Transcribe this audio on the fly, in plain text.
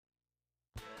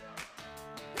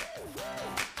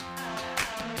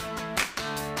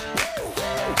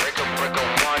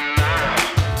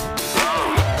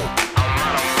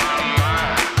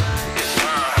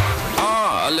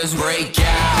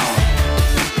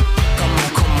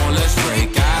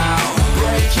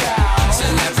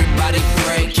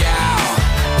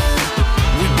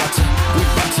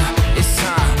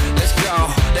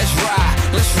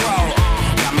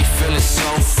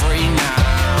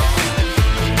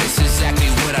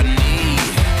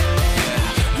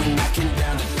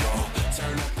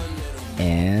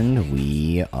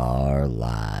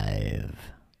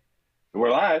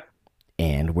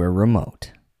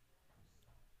remote.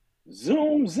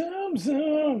 Zoom, zoom,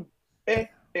 zoom. Eh,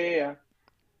 eh.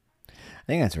 I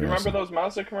think that's You real. remember those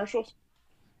Mazda commercials?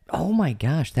 Oh my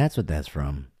gosh, that's what that's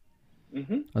from.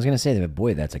 Mm-hmm. I was gonna say that, but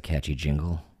boy, that's a catchy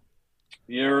jingle.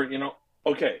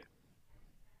 Okay.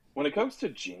 When it comes to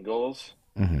jingles,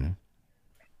 Mm-hmm.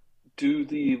 do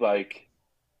the like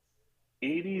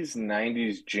 80s,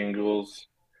 90s jingles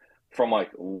from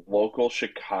like local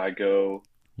Chicago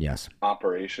Yes.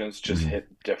 operations just Mm-hmm.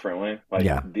 hit differently? Like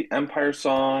Yeah. the Empire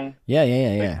song, Yeah. Yeah. Yeah.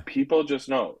 like Yeah. people just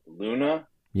know Luna.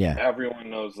 Yeah. Everyone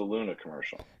knows the Luna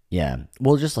commercial. Yeah.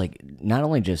 Well, just like not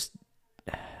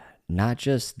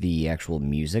just the actual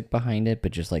music behind it,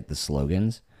 but just like the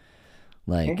slogans,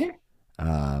 like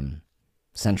Mm-hmm.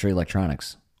 Century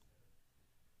Electronics.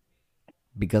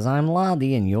 Because I'm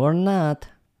Lottie and you're not.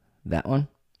 That one.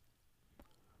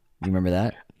 You remember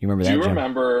that? You remember Do that, you Jim?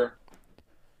 remember?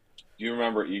 Do you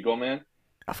remember Eagle Man?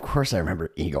 Of course, I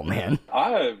remember Eagle Man.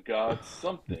 I've got Thing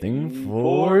something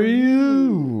for for you.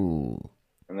 you.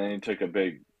 And then he took a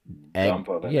big Egg. dump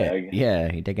of an Yeah, egg.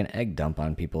 yeah. He'd take an egg dump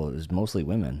on people. It was mostly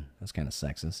women. That's kind of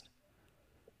sexist.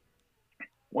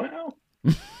 Well,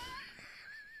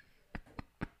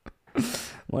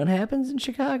 What happens in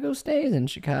Chicago stays in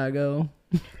Chicago.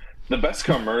 the best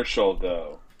commercial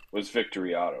though was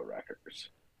Victory Auto Records.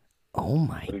 Oh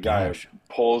my The guy gosh.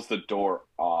 pulls the door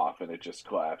off and it just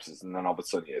collapses, and then all of a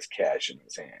sudden he has cash in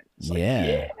his hand. It's like, Yeah.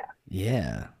 yeah.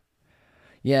 Yeah.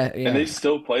 Yeah, And yeah. they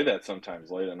still play that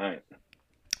sometimes late at night.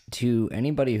 To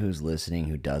anybody who's listening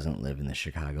who doesn't live in the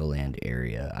Chicagoland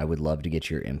area, I would love to get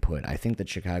your input. I think that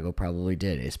Chicago probably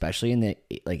did, especially in the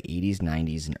like 80s,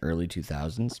 90s, and early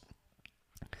 2000s.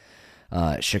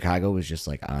 Chicago was just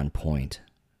like on point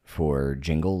for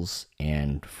jingles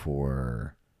and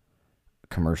for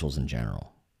commercials in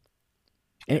general.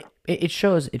 And it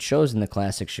shows in the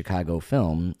classic Chicago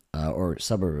film or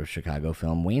suburb of Chicago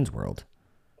film Wayne's World.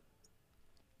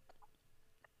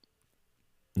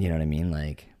 You know what I mean?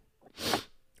 Like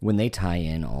when they tie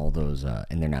in all those,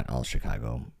 and they're not all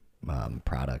Chicago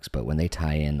products, but when they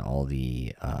tie in all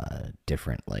the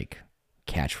different like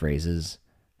catchphrases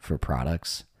for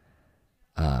products,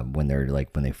 when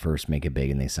they first make it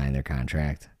big and they sign their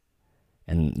contract,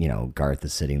 and Garth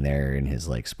is sitting there in his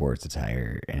like sports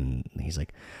attire, and he's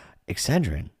like,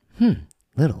 Excedrin,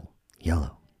 little,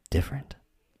 yellow, different.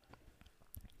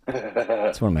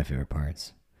 It's one of my favorite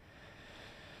parts.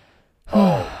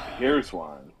 Oh, here's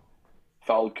one.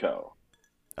 Falco.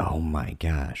 Oh my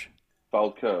gosh.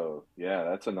 Falco. Yeah,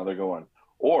 that's another good one.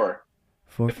 Or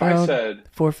For if I said,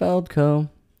 for Feldco.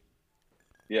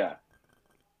 yeah,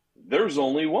 there's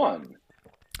only one,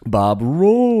 Bob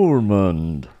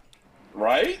Rohrmond.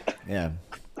 right? Yeah.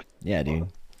 Yeah, dude.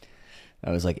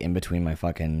 I was like in between my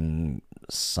fucking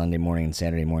Sunday morning and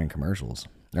Saturday morning commercials.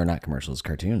 Or not commercials,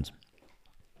 cartoons.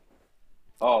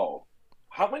 Oh,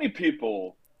 how many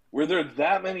people were there?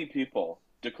 That many people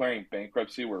declaring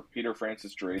bankruptcy where Peter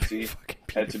Francis Geraci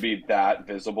had to be that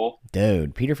visible?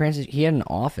 Dude, Peter Francis, he had an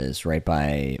office right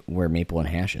by where Maple and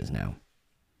Hash is now.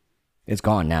 It's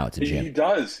gone now. It's a gym. He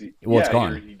does. Well, Yeah, it's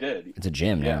gone. he did. It's a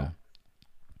gym Yeah. now.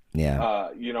 Yeah.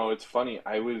 It's funny.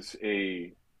 I was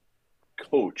a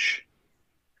coach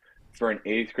for an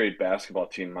eighth grade basketball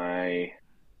team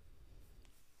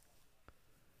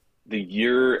the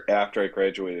year after I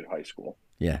graduated high school.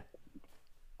 Yeah.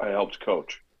 I helped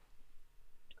coach.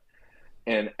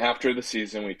 And after the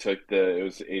season, it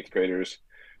was the eighth graders.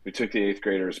 We took the eighth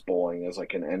graders bowling as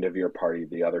like an end of year party,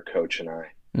 the other coach and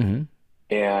I. Mm-hmm.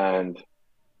 And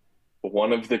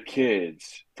one of the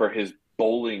kids, for his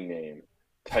bowling name,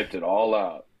 typed it all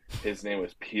out. His name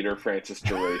was Peter Francis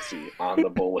Geraci on the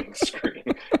bowling screen.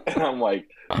 And I'm like,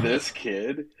 this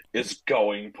kid is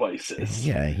going places.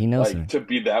 Yeah, he knows Like, to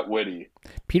be that witty.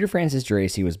 Peter Francis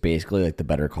Geraci was basically like the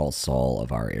Better Call Saul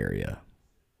of our area.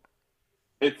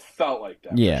 It felt like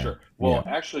that, Yeah, for sure. Well,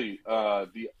 yeah. actually,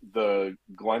 the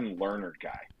Glenn Lerner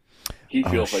guy, he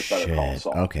feels like Better Call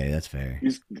Saul. Okay, that's fair.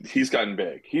 He's gotten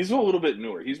big. He's a little bit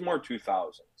newer. He's more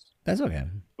 2000s, That's okay.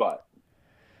 but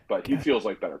he feels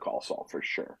like Better Call Saul for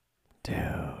sure.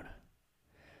 Dude.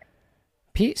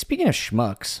 Speaking of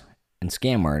schmucks and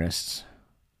scam artists,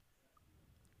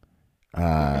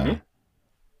 the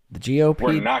GOP.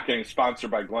 We're not getting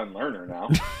sponsored by Glenn Lerner now.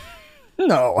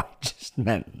 No, I just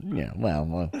meant,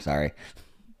 well, sorry.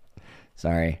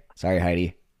 Sorry,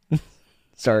 Heidi.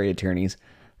 Sorry, attorneys.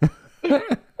 He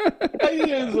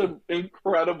is an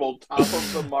incredible top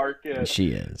of the market She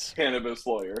is. cannabis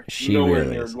lawyer. She Nowhere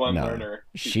really near is. Glenn No, Lerner.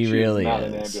 she is really not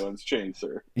is. an ambulance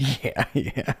chaser. Yeah,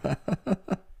 yeah.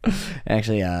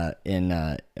 Actually,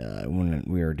 when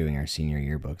we were doing our senior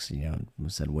yearbooks, we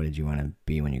said, "What did you want to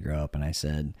be when you grow up?" And I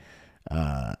said,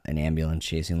 "An ambulance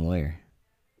chasing lawyer."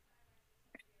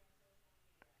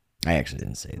 I actually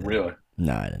didn't say that. Really?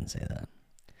 No, I didn't say that.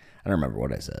 I don't remember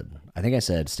what I said. I think I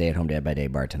said, "Stay-at-home dad by day,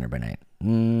 bartender by night."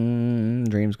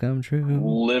 Dreams come true.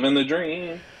 Living the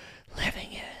dream.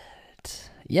 Living it.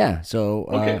 Yeah. So.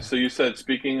 Okay, so you said,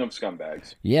 speaking of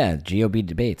scumbags. Yeah, GOP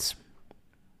debates.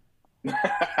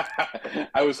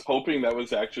 I was hoping that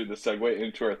was actually the segue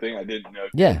into our thing. I didn't know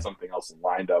if you Yeah. had something else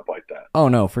lined up like that. Oh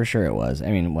no, for sure it was. I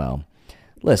mean, well,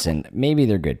 listen, maybe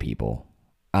they're good people.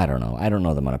 I don't know. I don't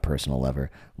know them on a personal level.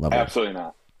 Absolutely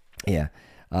not. Yeah.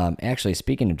 Actually,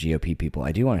 speaking of GOP people,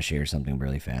 I do want to share something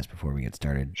really fast before we get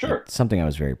started. Sure. It's something I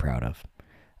was very proud of.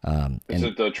 Is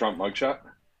it the Trump mugshot?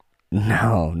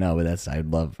 No, but that's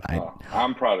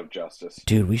I'm proud of Justice.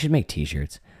 Dude, we should make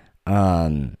T-shirts.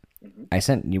 I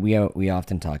sent we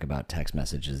often talk about text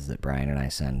messages that Brian and I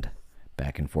send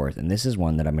back and forth, and this is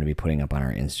one that I'm going to be putting up on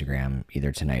our Instagram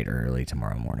either tonight or early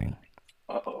tomorrow morning.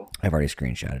 Uh-oh. I've already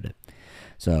screenshotted it.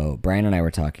 So Brian and I were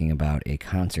talking about a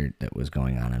concert that was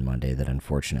going on Monday that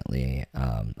unfortunately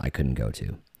I couldn't go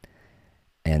to.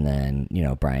 And then,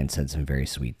 Brian said some very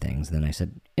sweet things. Then I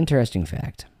said, interesting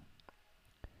fact.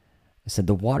 I said,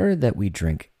 the water that we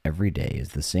drink every day is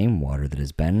the same water that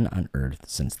has been on Earth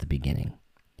since the beginning.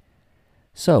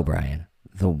 So, Brian,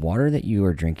 the water that you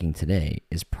are drinking today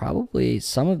is probably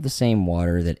some of the same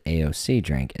water that AOC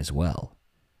drank as well.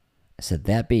 I said,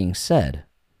 that being said,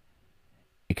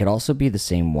 it could also be the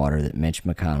same water that Mitch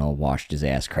McConnell washed his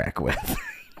ass crack with.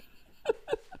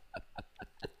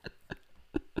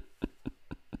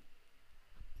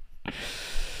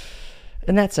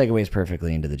 And that segues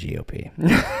perfectly into the GOP.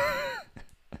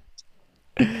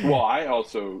 Well,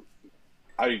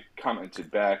 I commented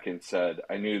back and said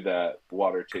I knew that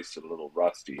water tasted a little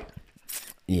rusty.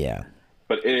 Yeah.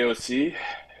 But AOC,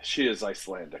 she is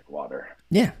Icelandic water.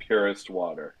 Yeah. Purest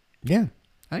water. Yeah.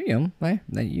 I am.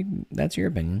 That's your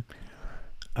opinion.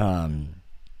 Are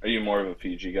you more of a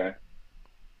Fiji guy?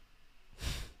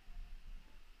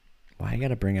 Why I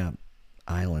gotta bring up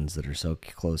islands that are so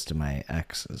close to my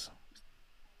exes?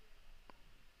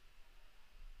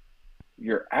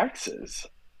 Your exes?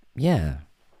 Yeah.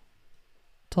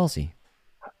 Tulsi.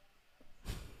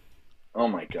 Oh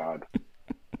my God.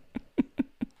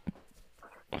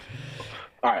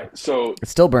 All right, so It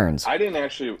still burns. I didn't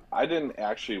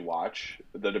actually watch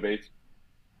the debate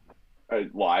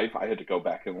live. I had to go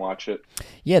back and watch it.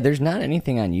 Yeah, there's not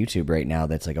anything on YouTube right now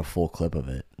that's like a full clip of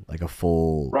it. Like a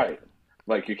full... Right.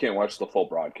 Like you can't watch the full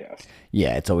broadcast.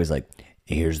 Yeah, it's always like,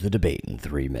 here's the debate in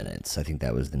 3 minutes. I think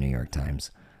that was the New York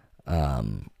Times.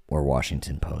 Or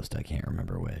Washington Post. I can't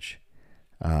remember which.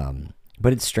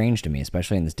 But it's strange to me,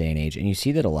 especially in this day and age. And you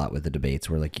see that a lot with the debates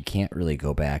where like you can't really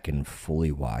go back and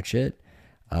fully watch it.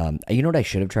 You know what I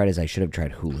should have tried is I should have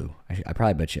tried Hulu.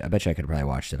 I bet you I could have probably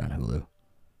watched it on Hulu.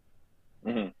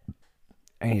 Mm-hmm.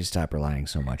 I need to stop relying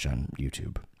so much on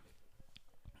YouTube.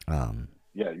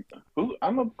 Yeah, Hulu,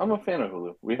 I'm a fan of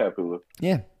Hulu. We have Hulu.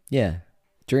 Yeah.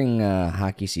 During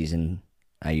hockey season,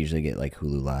 I usually get like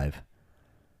Hulu Live,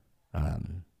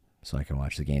 so I can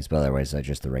watch the games. But otherwise, I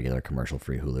just the regular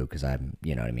commercial-free Hulu because I'm,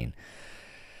 you know what I mean.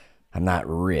 I'm not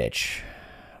rich,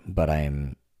 but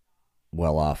I'm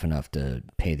well off enough to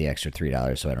pay the extra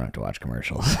 $3 so I don't have to watch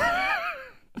commercials.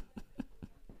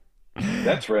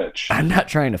 That's rich. I'm not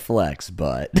trying to flex,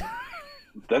 but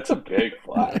that's a big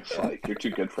flex. Like you're too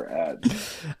good for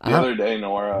ads. The other day,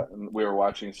 Nora, we were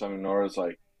watching some, and Nora's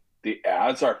like, the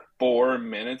ads are 4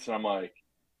 minutes, and I'm like,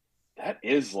 that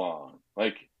is long.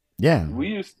 Like, yeah, we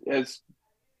used as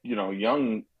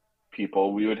young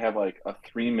people, we would have like a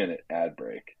 3-minute ad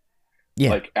break.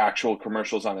 Yeah, like actual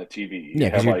commercials on the TV.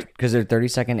 Yeah, because they're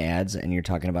 30-second ads, and you're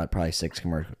talking about probably six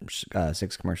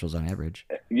commercials on average.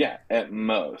 Yeah, at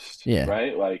most. Yeah,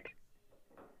 right. Like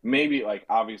maybe like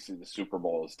obviously the Super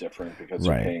Bowl is different because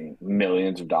they're paying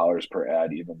millions of dollars per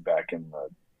ad, even back in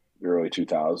the early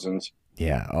 2000s.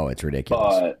 Yeah. Oh, it's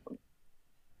ridiculous.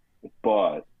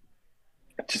 But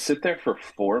to sit there for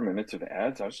 4 minutes of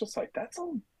ads, I was just like, that's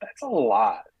a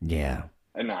lot. Yeah.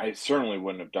 And I certainly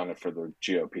wouldn't have done it for the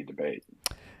GOP debate.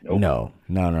 Nope.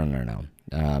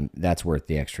 No. That's worth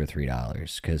the extra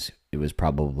 $3 because it was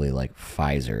probably like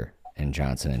Pfizer and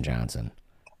Johnson & Johnson.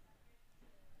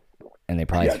 And they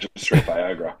probably... Yeah, just straight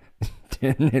Viagra.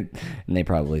 And they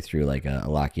probably threw like a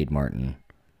Lockheed Martin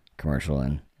commercial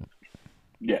in.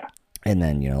 Yeah. And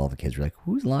then, all the kids were like,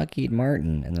 who's Lockheed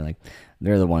Martin? And they're like,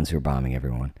 they're the ones who are bombing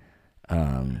everyone.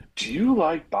 Do you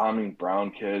like bombing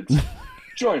brown kids?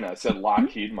 Join us at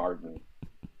Lockheed Martin.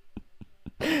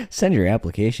 Send your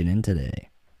application in today.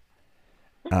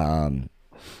 Um,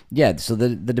 yeah, so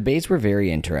the debates were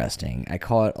very interesting. I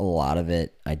caught a lot of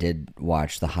it. I did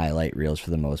watch the highlight reels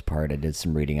for the most part. I did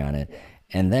some reading on it.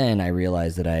 And then I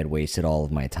realized that I had wasted all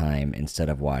of my time instead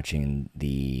of watching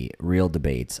the real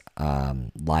debates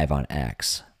live on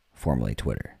X, formerly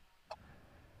Twitter.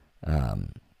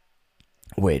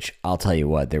 Which I'll tell you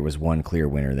what, there was one clear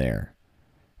winner there,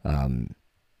 and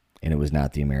it was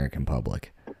not the American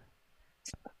public.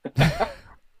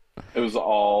 It was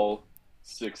all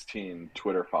 16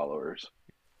 Twitter followers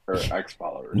or X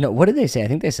followers. No, what did they say? I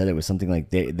think they said it was something like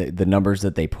the numbers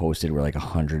that they posted were like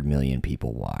 100 million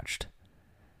people watched.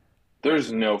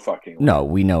 There's no fucking way. No,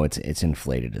 we know it's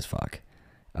inflated as fuck.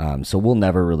 So we'll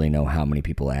never really know how many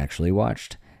people actually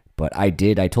watched. But I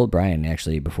told Brian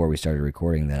actually before we started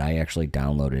recording that I actually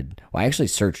I actually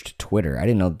searched Twitter. I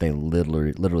didn't know that they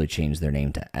literally changed their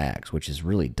name to X, which is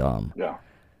really dumb. Yeah.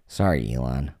 Sorry,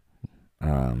 Elon.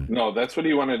 No, that's what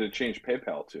he wanted to change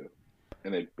PayPal to.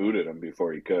 And they booted him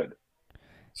before he could.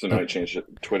 So now he changed it,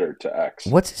 Twitter to X.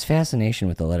 What's his fascination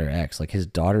with the letter X? Like his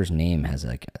daughter's name has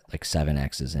like 7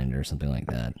 X's in it or something like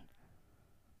that.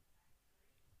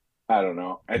 I don't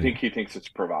know. I think he thinks it's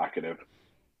provocative.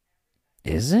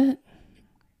 Is it?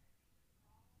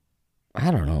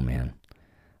 I don't know, man.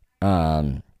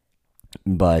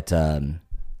 But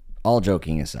all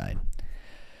joking aside,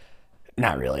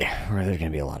 not really. There's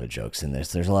going to be a lot of jokes in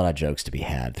this. There's a lot of jokes to be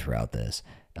had throughout this.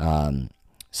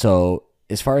 So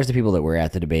as far as the people that were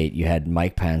at the debate, you had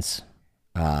Mike Pence,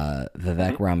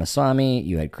 Vivek Ramaswamy,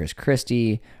 you had Chris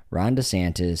Christie, Ron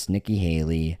DeSantis, Nikki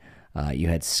Haley, you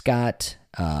had Scott,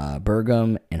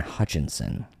 Burgum, and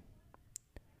Hutchinson.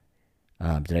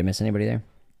 Did I miss anybody there?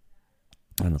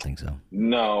 I don't think so.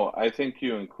 No, I think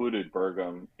you included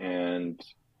Burgum, and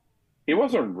he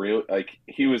wasn't real. Like,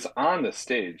 he was on the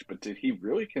stage, but did he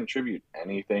really contribute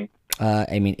anything?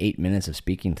 I mean, 8 minutes of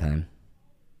speaking time.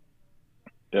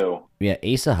 No. Yeah,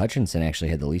 Asa Hutchinson actually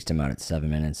had the least amount at 7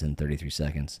 minutes and 33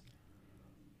 seconds.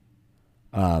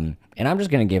 And I'm just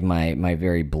going to give my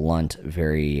very blunt,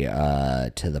 very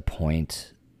to the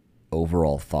point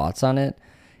overall thoughts on it.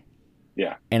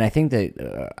 Yeah. And I think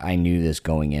that I knew this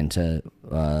going into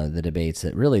the debates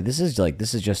that really this is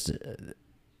just,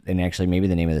 and actually maybe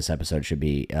the name of this episode should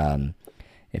be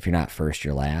if you're not first,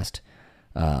 you're last,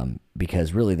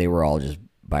 because really they were all just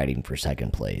fighting for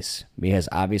second place because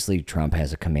obviously Trump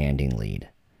has a commanding lead.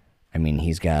 I mean,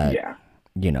 he's got,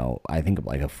 I think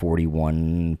like a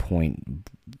 41 point,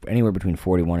 anywhere between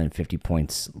 41 and 50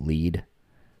 points lead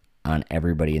on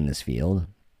everybody in this field.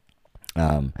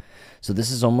 So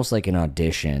this is almost like an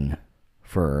audition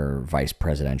for vice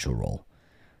presidential role.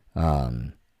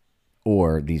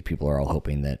 Or these people are all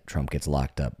hoping that Trump gets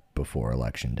locked up before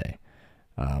Election Day.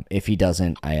 If he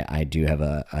doesn't, I do have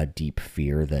a deep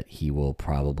fear that he will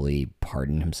probably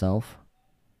pardon himself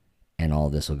and all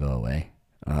this will go away.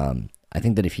 I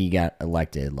think that if he got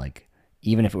elected, like,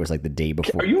 even if it was like the day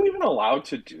before. Are you even allowed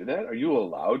to do that? Are you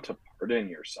allowed to pardon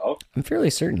yourself? I'm fairly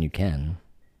certain you can.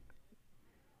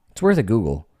 It's worth a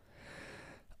Google.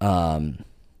 But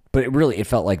it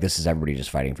felt like this is everybody just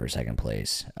fighting for second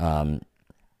place. And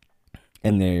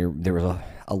there was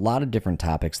a lot of different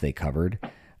topics they covered.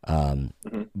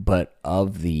 But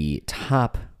of the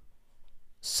top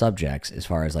subjects, as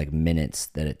far as like minutes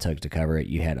that it took to cover it,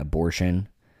 you had abortion,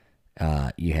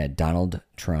 you had Donald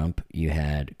Trump, you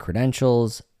had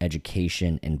credentials,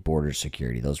 education, and border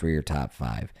security. Those were your top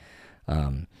 5.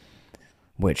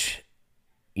 Which,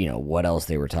 what else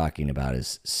they were talking about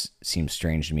seems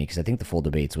strange to me because I think the full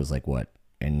debates was like, what,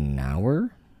 an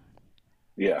hour?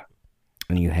 Yeah.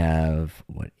 And you have,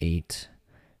 8,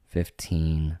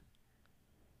 15...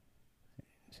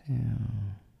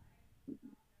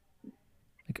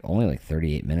 like only like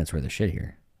 38 minutes worth of shit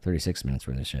here. 36 minutes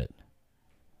worth of shit.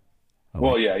 Oh,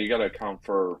 well, yeah, you got to account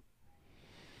for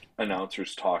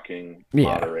announcers talking,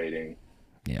 moderating.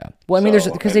 Yeah. Well, I mean, there's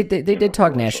because they did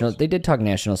talk national. They did talk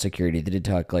national security. They did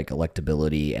talk like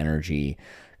electability, energy,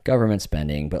 government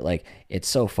spending. But like, it's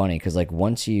so funny because like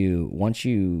once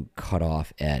you cut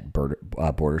off at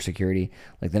border security,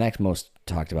 like the next most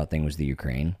talked about thing was the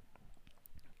Ukraine.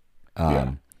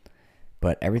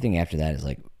 But everything after that is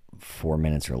like 4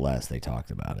 minutes or less. They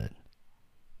talked about it.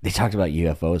 They talked about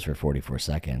UFOs for 44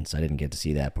 seconds. I didn't get to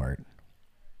see that part.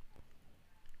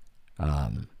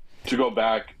 To go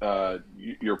back,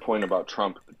 your point about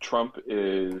Trump. Trump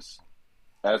is,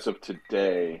 as of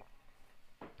today,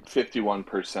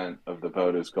 51% of the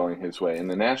vote is going his way. In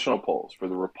the national polls for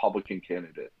the Republican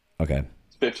candidate, okay,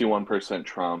 51%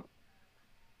 Trump.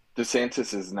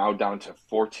 DeSantis is now down to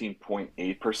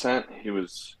 14.8%. He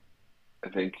was, I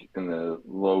think, in the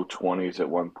low 20s at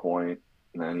one point.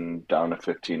 and then down to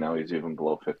 15. Now he's even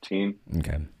below 15.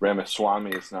 Okay.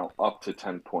 Ramaswamy is now up to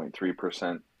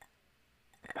 10.3%.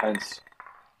 Pence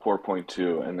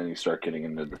 4.2, and then you start getting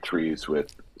into the threes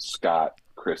with Scott,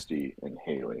 Christie, and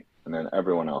Haley, and then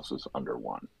everyone else is under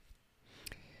one.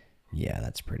 Yeah,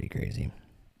 that's pretty crazy.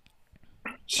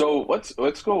 So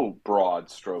let's go broad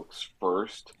strokes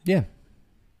first. Yeah.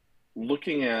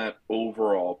 Looking at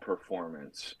overall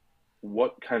performance,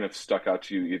 what kind of stuck out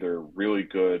to you, either really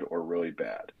good or really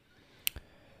bad?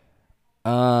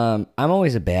 I'm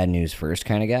always a bad news first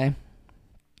kind of guy.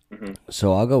 Hmm.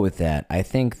 So I'll go with that. I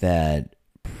think that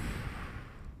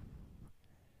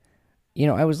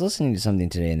I was listening to something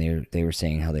today, and they were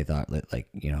saying how they thought that, like,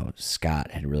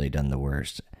 Scott had really done the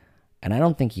worst, and I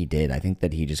don't think he did. I think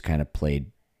that he just kind of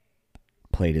played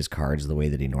his cards the way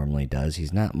that he normally does.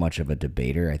 He's not much of a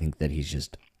debater. I think that he's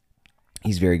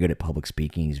very good at public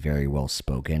speaking. He's very well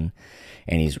spoken,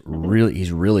 and he's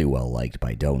really well liked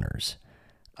by donors.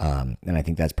 And I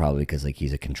think that's probably because, like,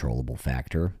 he's a controllable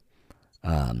factor.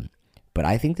 But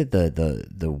I think that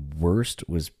the worst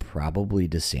was probably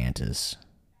DeSantis.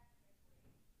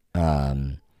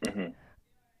 Hmm.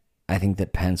 I think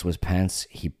that Pence was Pence.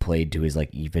 He played to his,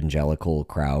 like, evangelical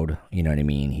crowd. You know what I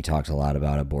mean? He talked a lot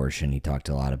about abortion. He talked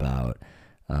a lot about.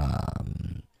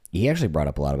 He actually brought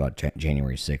up a lot about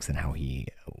January 6th and how he,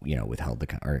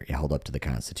 held up to the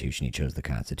Constitution. He chose the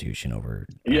Constitution over.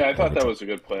 Yeah, I thought over that was a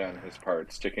good play on his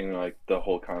part, sticking like the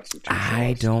whole I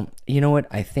constitutionalist. don't. You know what?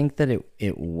 I think that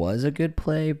it was a good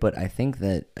play, but I think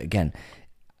that, again,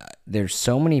 there's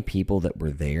so many people that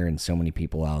were there and so many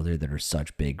people out there that are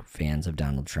such big fans of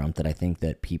Donald Trump that I think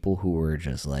that people who were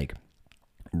just, like,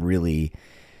 really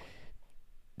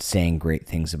saying great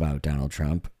things about Donald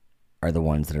Trump are the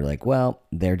ones that are like, well,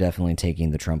 they're definitely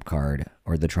taking the Trump card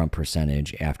or the Trump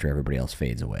percentage after everybody else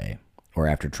fades away or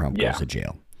after Trump goes Yeah. to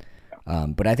jail.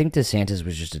 But I think DeSantis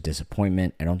was just a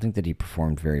disappointment. I don't think that he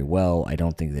performed very well. I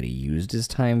don't think that he used his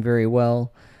time very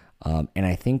well. And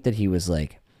I think that he was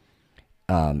like,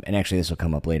 and actually this will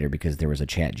come up later because there was a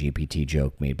Chat GPT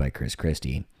joke made by Chris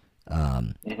Christie.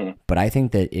 Hmm. But I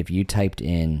think that if you typed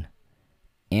in,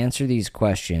 answer these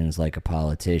questions like a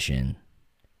politician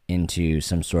into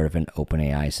some sort of an open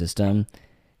AI system,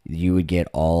 you would get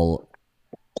answer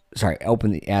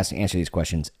these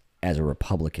questions as a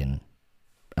Republican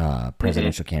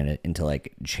presidential candidate into,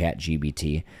 like, Chat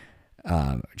GPT,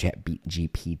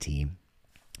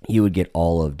 you would get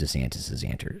all of DeSantis's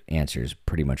answers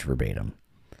pretty much verbatim.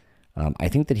 I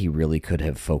think that he really could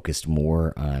have focused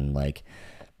more on, like,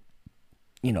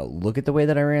 look at the way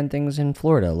that I ran things in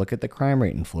Florida. Look at the crime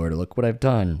rate in Florida. Look what I've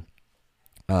done.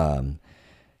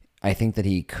 I think that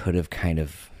he could have kind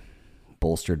of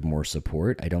bolstered more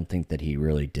support. I don't think that he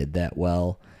really did that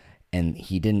well. And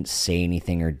he didn't say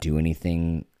anything or do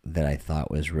anything that I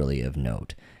thought was really of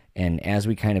note. And as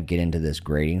we kind of get into this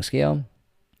grading scale,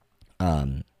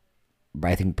 I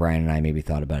think Brian and I maybe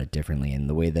thought about it differently. And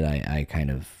the way that I kind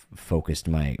of focused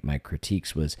my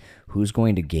critiques was who's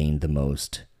going to gain the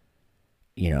most,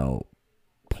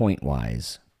 point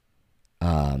wise,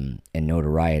 and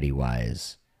notoriety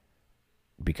wise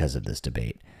because of this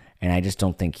debate. And I just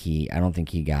don't think he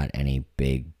got any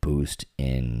big boost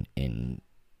in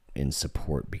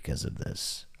support because of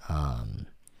this.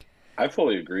 I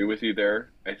fully agree with you there.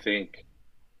 I think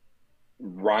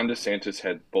Ron DeSantis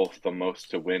had both the most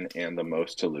to win and the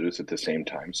most to lose at the same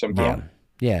time somehow.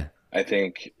 Yeah. Yeah. I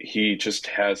think he just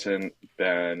hasn't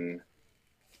been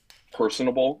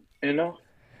personable enough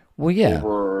Well, yeah.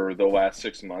 over the last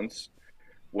 6 months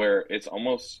where it's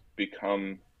almost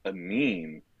become a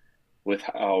meme with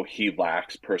how he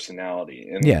lacks personality.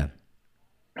 And Yeah.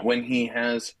 when he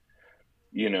has,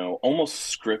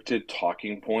 almost scripted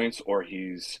talking points or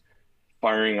he's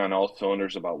firing on all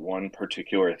cylinders about one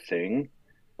particular thing,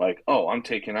 like, oh, I'm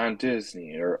taking on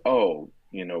Disney, or oh,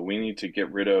 we need to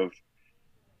get rid of,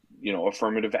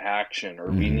 affirmative action,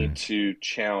 or we Hmm. need to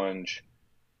challenge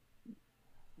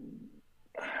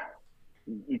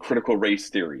critical race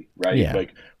theory, right? Yeah.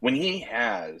 Like when he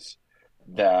has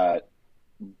that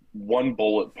one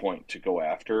bullet point to go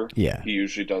after, Yeah. he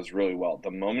usually does really well.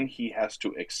 The moment he has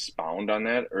to expound on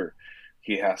that or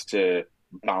he has to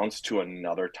bounce to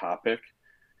another topic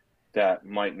that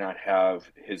might not have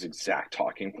his exact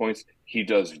talking points, he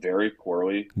does very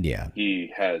poorly. Yeah.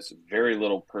 He has very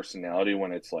little personality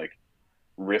when it's like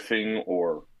riffing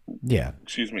or, Yeah.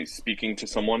 excuse me, speaking to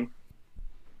someone.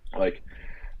 Like,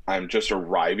 I'm just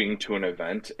arriving to an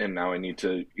event and now I need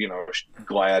to,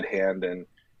 glad hand and,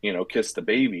 kiss the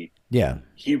baby. Yeah.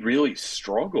 He really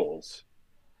struggles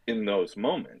in those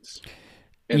moments.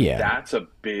 And Yeah. that's a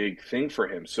big thing for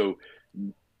him. So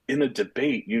in a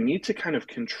debate, you need to kind of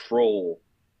control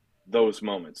those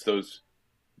moments,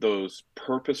 those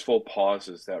purposeful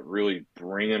pauses that really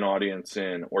bring an audience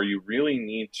in, or you really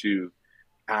need to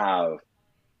have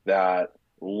that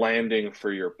landing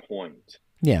for your point.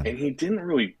 Yeah. And he didn't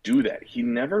really do that. He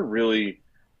never really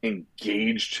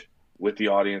engaged with the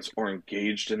audience or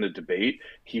engaged in the debate.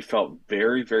 He felt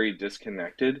very, very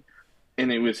disconnected,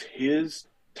 and it was his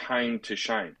time to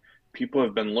shine. People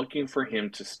have been looking for him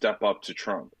to step up to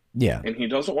Trump, Yeah. and he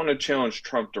doesn't want to challenge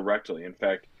Trump directly. In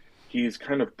fact, he's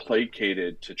kind of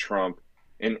placated to Trump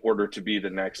in order to be the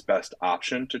next best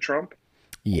option to Trump.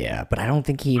 Yeah, but I don't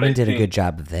think he But I even did a good think,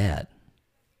 job of that.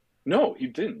 no, he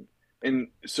didn't. And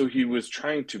so he was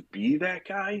trying to be that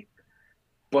guy,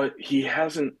 but he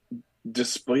hasn't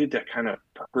displayed that kind of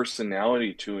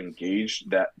personality to engage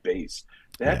that base.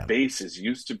 That Yeah. base is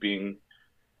used to being,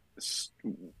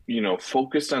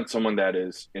 focused on someone that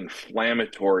is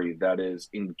inflammatory, that is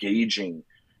engaging,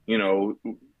 you know,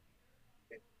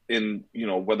 in,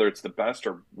 whether it's the best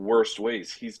or worst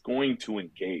ways, he's going to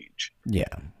engage.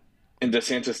 Yeah. And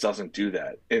DeSantis doesn't do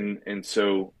that. And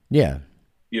so, Yeah.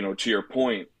 to your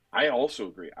point, I also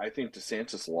agree. I think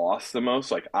DeSantis lost the most.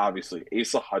 Like, obviously,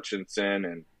 Asa Hutchinson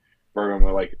and Bergman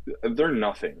were like, they're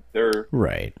nothing. They're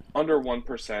Right. under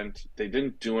 1%. They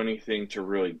didn't do anything to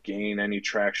really gain any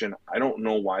traction. I don't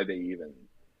know why they even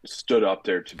stood up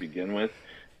there to begin with.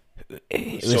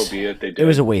 So be it. They It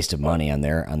was did. a waste of But money on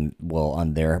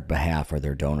their behalf or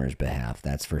their donors' behalf.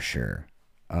 That's for sure.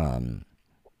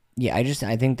 Yeah, I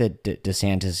think that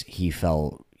DeSantis he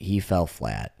fell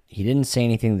flat. He didn't say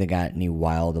anything that got any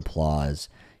wild applause.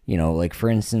 Like for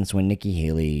instance, when Nikki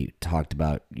Haley talked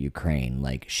about Ukraine,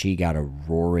 like she got a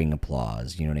roaring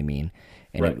applause. You know what I mean?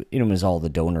 And right. it was all the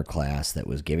donor class that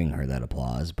was giving her that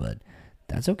applause, but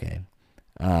that's okay.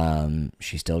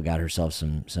 She still got herself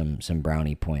some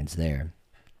brownie points there.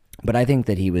 But I think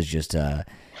that he was just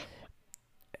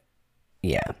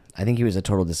yeah, I think he was a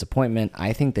total disappointment.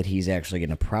 I think that he's actually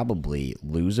going to probably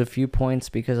lose a few points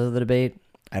because of the debate.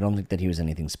 I don't think that he was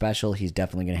anything special. He's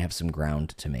definitely going to have some ground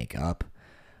to make up.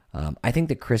 I think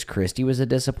that Chris Christie was a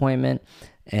disappointment.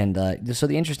 And so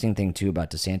the interesting thing, too,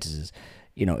 about DeSantis is,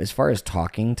 as far as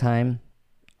talking time,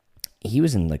 he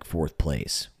was in like fourth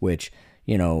place, which,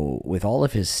 with all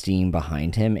of his steam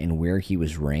behind him and where he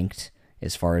was ranked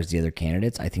as far as the other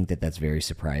candidates, I think that that's very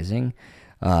surprising.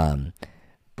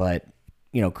 But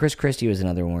Chris Christie was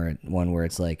another one where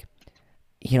it's like,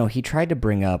 he tried to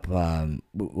bring up,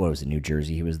 what was it, New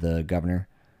Jersey? He was the governor.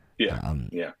 Yeah.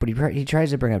 Yeah. But he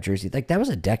tries to bring up Jersey. Like, that was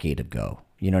a decade ago.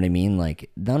 You know what I mean? Like,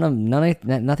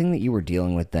 nothing that you were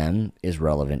dealing with then is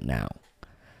relevant now.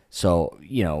 So,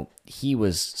 he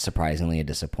was surprisingly a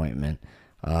disappointment.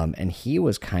 And he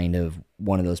was kind of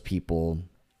one of those people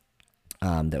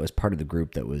that was part of the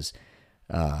group that was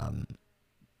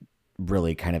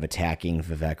really kind of attacking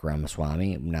Vivek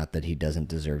Ramaswamy. Not that he doesn't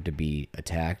deserve to be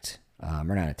attacked, or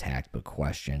not attacked, but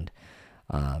questioned.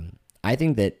 I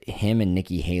think that him and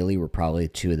Nikki Haley were probably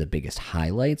two of the biggest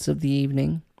highlights of the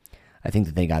evening. I think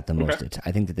that they got the most.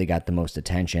 I think that they got the most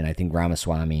attention. I think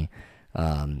Ramaswamy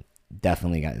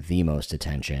definitely got the most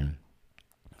attention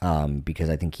because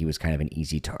I think he was kind of an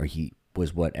easy target. He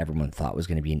was what everyone thought was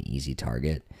going to be an easy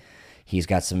target. He's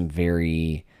got some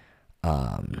very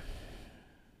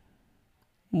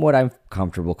what I'm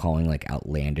comfortable calling like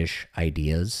outlandish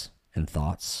ideas and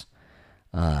thoughts.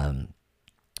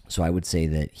 So I would say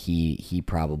that he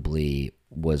probably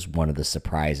was one of the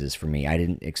surprises for me. I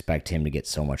didn't expect him to get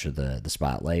so much of the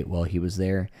spotlight while he was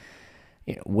there.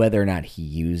 Whether or not he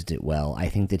used it well, I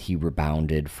think that he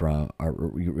rebounded from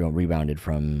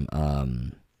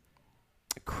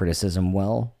criticism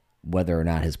well. Whether or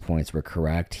not his points were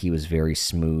correct, he was very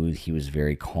smooth. He was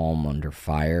very calm under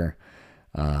fire.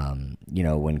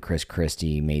 When Chris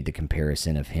Christie made the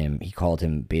comparison of him, he called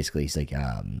him basically, he's like,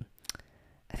 I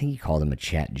think he called him a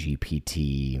Chat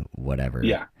GPT, whatever.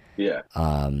 Yeah. Yeah.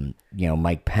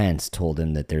 Mike Pence told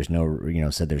him that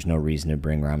said there's no reason to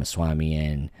bring Ramaswamy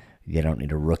in. They don't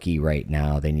need a rookie right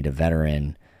now. They need a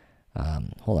veteran.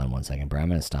 Hold on one second, bro. I'm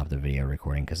going to stop the video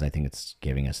recording because I think it's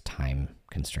giving us time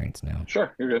constraints now.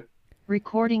 Sure. You're good.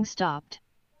 Recording stopped.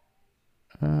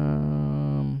 Okay.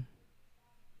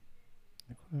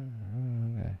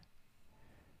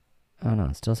 Oh no,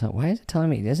 it's still telling. Why is it telling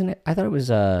me? Isn't it? I thought it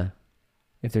was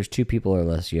if there's two people or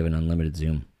less, you have an unlimited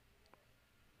Zoom.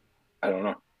 I don't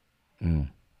know.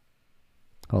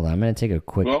 Hold on, I'm gonna take a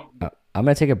quick. Well, I'm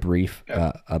gonna take a brief.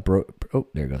 Yeah. Oh,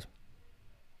 there it goes.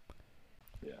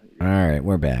 Yeah. All right,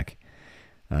 we're back.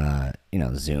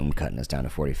 Zoom cutting us down to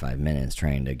 45 minutes,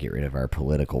 trying to get rid of our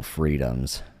political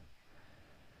freedoms.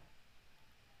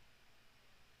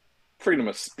 Freedom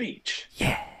of speech.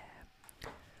 Yeah.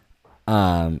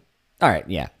 All right.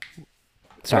 Yeah.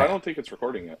 So Sorry. I don't think it's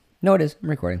recording it. No, it is. I'm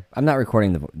recording. I'm not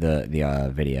recording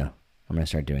the video. I'm gonna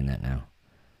start doing that now.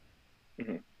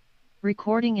 Mm-hmm.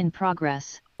 Recording in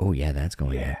progress. Oh yeah, that's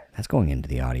going in. That's going into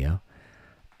the audio.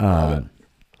 Love it.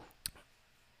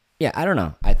 Yeah, I don't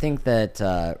know. I think that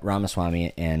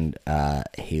Ramaswamy and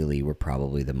Haley were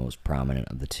probably the most prominent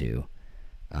of the two,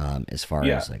 as far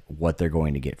as like what they're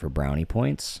going to get for brownie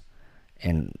points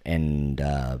and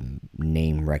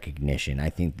name recognition.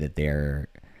 I think that they're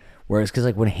because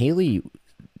like when Haley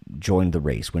joined the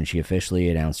race, when she officially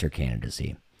announced her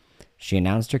candidacy,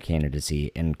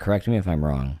 and correct me if I'm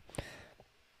wrong,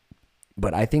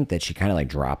 but I think that she kind of like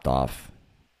dropped off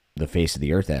the face of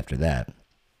the earth after that.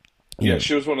 Yeah,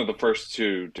 she was one of the first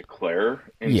to declare,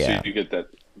 and so you get that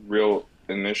real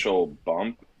initial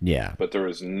bump. Yeah, but there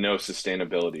was no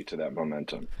sustainability to that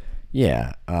momentum.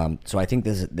 Yeah, so I think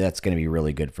that's going to be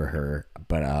really good for her.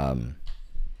 But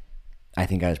I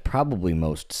think I was probably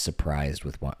most surprised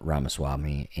with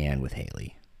Ramaswamy and with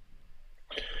Haley.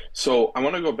 So I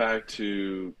want to go back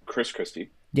to Chris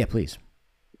Christie. Yeah, please.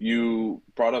 You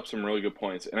brought up some really good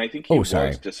points, and I think he was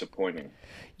disappointing.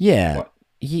 Yeah. What?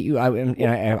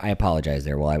 I apologize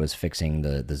there while I was fixing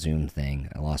the Zoom thing.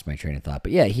 I lost my train of thought.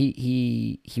 But yeah,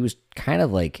 he was kind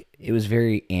of like, it was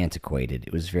very antiquated.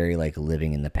 It was very like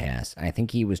living in the past. I think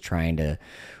he was trying to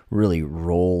really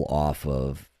roll off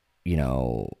of,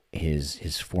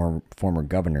 his former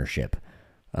governorship.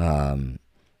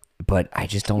 But I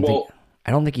just don't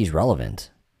think he's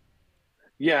relevant.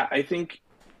 Yeah, I think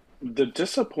the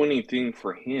disappointing thing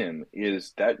for him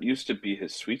is that used to be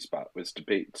his sweet spot, was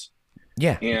debates.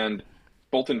 Yeah. And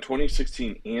both in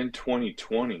 2016 and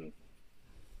 2020,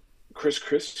 Chris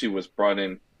Christie was brought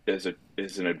in as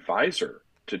an advisor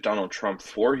to Donald Trump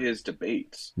for his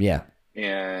debates. Yeah.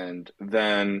 And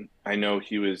then I know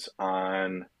he was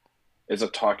on as a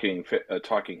talking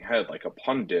head, like a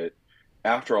pundit,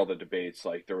 after all the debates.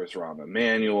 Like there was Rahm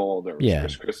Emanuel, there was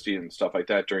Chris Christie and stuff like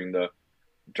that during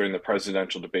the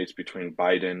presidential debates between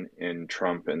Biden and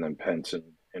Trump, and then Pence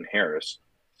and Harris.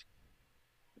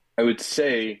 I would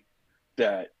say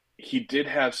that he did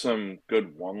have some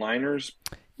good one-liners.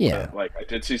 Yeah. Like I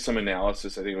did see some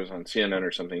analysis, I think it was on CNN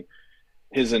or something.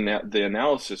 The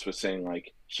analysis was saying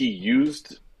like he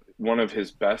used one of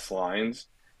his best lines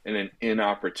in an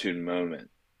inopportune moment.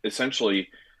 Essentially,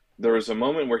 there was a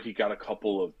moment where he got a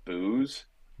couple of boos.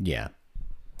 Yeah.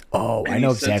 Oh, I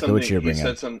know exactly what you're bringing up.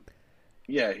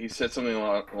 He said something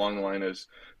along the line of,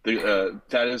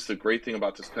 that is the great thing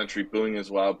about this country. Booing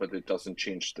is loud, but it doesn't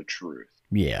change the truth.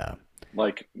 Yeah.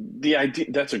 Like the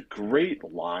idea, that's a great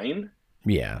line.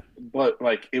 Yeah. But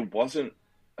like it wasn't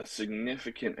a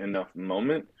significant enough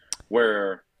moment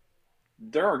where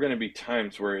there are going to be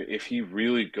times where if he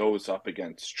really goes up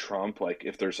against Trump, like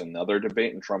if there's another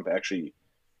debate and Trump actually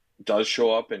does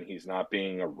show up and he's not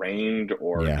being arraigned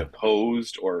or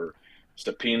deposed or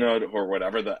subpoenaed or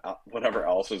whatever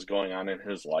else is going on in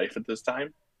his life at this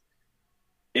time,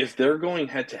 if they're going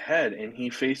head to head and he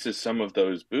faces some of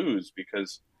those boos,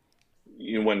 because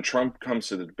when Trump comes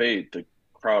to the debate, the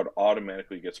crowd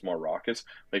automatically gets more raucous.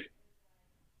 Like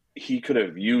he could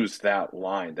have used that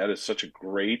line. That is such a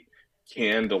great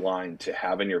canned line to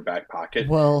have in your back pocket.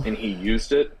 Well, and he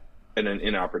used it in an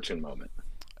inopportune moment.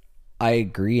 I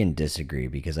agree and disagree,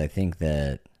 because I think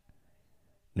that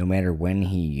no matter when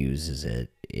he uses it,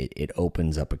 it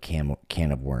opens up a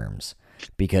can of worms.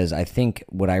 Because I think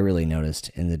what I really noticed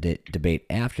in the debate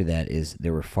after that is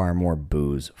there were far more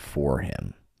boos for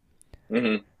him.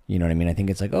 Mm-hmm. You know what I mean? I think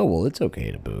it's like, oh, well, it's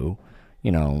okay to boo.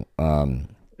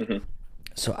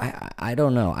 So I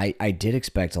don't know. I did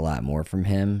expect a lot more from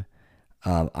him.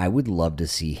 I would love to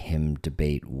see him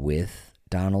debate with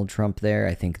Donald Trump there.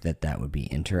 I think that would be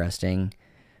interesting.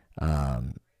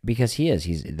 Because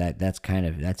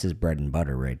that's his bread and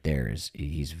butter right there.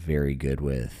 He's very good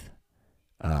with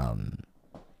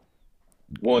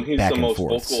well, and he's the most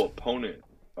vocal opponent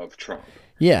of Trump.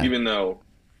 Yeah. Even though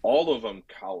all of them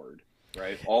cowered,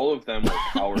 right? All of them were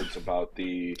cowards about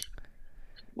if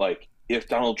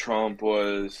Donald Trump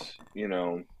was,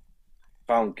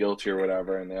 found guilty or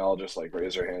whatever, and they all just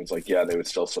raise their hands, they would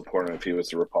still support him if he was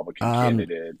the Republican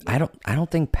candidate. I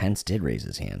don't think Pence did raise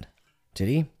his hand. Did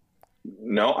he?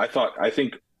 No, I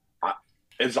think,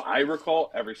 as I recall,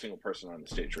 every single person on the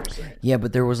stage raised their hand. Yeah,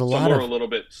 but there was a lot of... Some were a little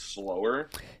bit slower.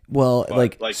 Well,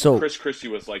 so Chris Christie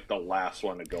was the last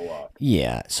one to go up.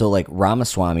 Yeah, so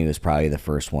Ramaswamy was probably the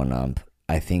first one up.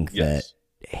 I think that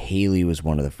Haley was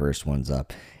one of the first ones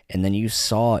up. And then you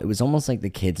saw it was almost like the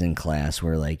kids in class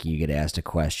where like you get asked a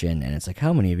question and it's like,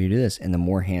 how many of you do this? And the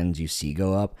more hands you see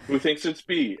go up, Who thinks it's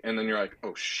B? And then you're like,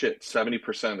 oh shit,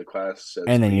 70% of the class says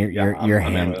and then B. your I'm in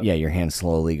hand, with it. yeah, your hand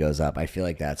slowly goes up. I feel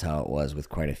like that's how it was with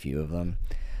quite a few of them.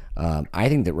 I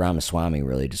think that Ramaswamy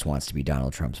really just wants to be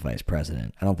Donald Trump's vice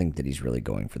president. I don't think that he's really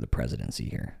going for the presidency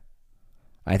here.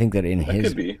 I think that in That his,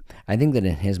 could be. I think that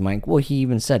in his mind, well, he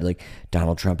even said like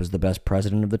Donald Trump is the best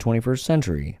president of the 21st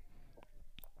century.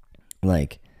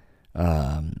 Like,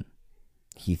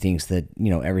 he thinks that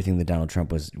everything that Donald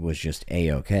Trump was just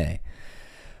a-okay,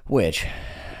 which,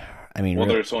 I mean, Well,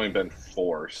 really, there's only been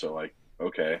 4, so like,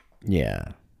 okay. yeah,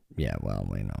 yeah. Well,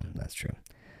 that's true.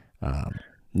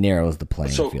 Narrows the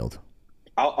playing So field.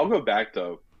 I'll go back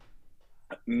though.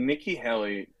 Nikki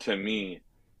Haley to me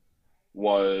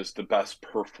was the best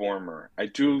performer. I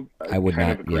I would kind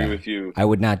not, of agree yeah, with you I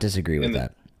would not disagree with in the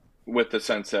that. with the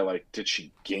sense that like, did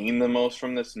she gain the most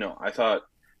from this? No, I thought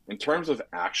in terms of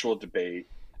actual debate,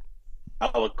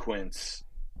 eloquence,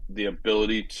 the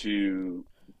ability to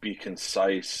be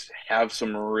concise, have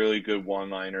some really good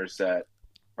one-liners that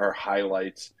are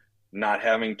highlights, not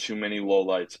having too many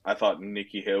lowlights. I thought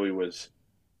Nikki Haley was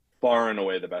far and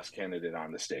away the best candidate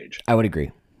on the stage. I would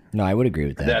agree. No, I would agree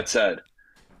with that. That said,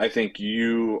 I think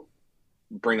you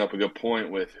bring up a good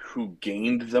point with who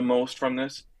gained the most from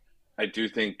this. I do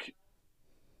think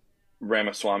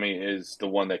Ramaswamy is the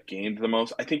one that gained the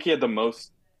most. I think he had the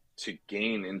most to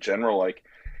gain in general. Like,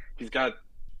 he's got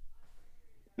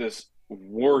this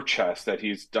war chest that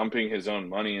he's dumping his own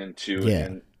money into, Yeah,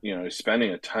 and he's spending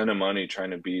a ton of money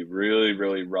trying to be really,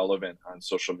 really relevant on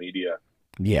social media.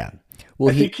 yeah.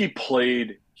 Well, I think he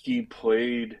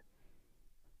played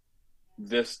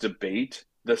this debate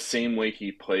the same way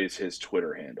he plays his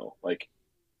Twitter handle, like,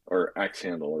 or X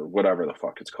handle, or whatever the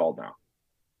fuck it's called now.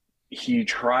 He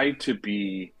tried to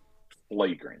be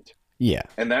flagrant, yeah.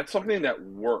 and that's something that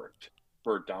worked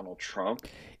for Donald Trump.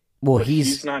 Well, But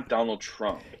he's not Donald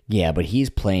Trump. yeah, but he's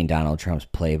playing Donald Trump's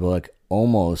playbook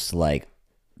almost like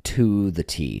to the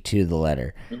T, to the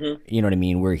letter. Mm-hmm. You know what I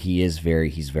mean? Where he's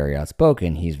very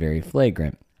outspoken, he's very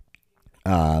flagrant.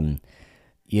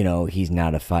 He's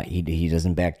not a fight. He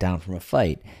doesn't back down from a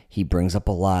fight. He brings up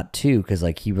a lot too, because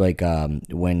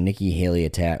when Nikki Haley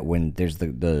attacked, when there's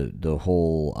the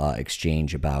whole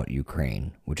exchange about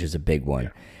Ukraine, which is a big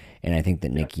one, and I think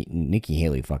that Nikki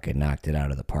Haley fucking knocked it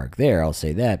out of the park there. I'll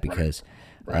say that because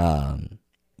Right.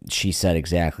 she said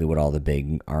exactly what all the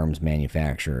big arms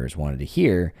manufacturers wanted to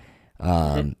hear,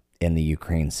 and the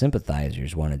Ukraine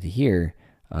sympathizers wanted to hear.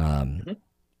 Mm-hmm.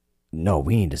 No,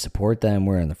 we need to support them.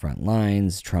 We're on the front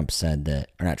lines. Trump said that,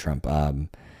 or not Trump,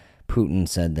 Putin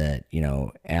said that,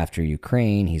 after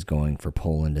Ukraine, he's going for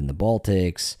Poland and the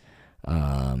Baltics.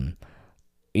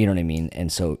 You know what I mean?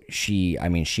 And so she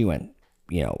went,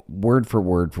 word for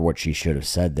word for what she should have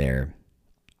said there.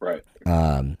 Right.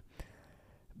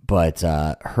 But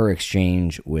her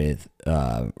exchange with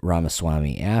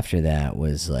Ramaswamy after that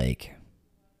was like,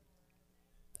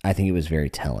 I think it was very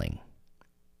telling.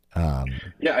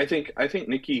 Yeah, I think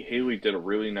Nikki Haley did a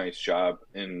really nice job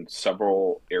in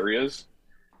several areas.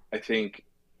 I think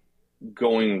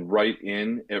going right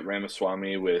in at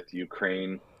Ramaswamy with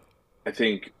Ukraine, I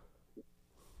think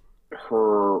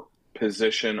her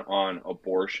position on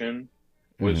abortion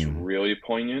was Mhm. really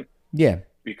poignant Yeah,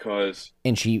 because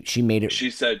and she made it. she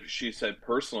said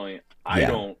personally, I Yeah,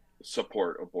 don't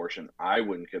support abortion. I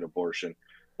wouldn't get abortion,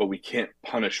 but we can't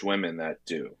punish women that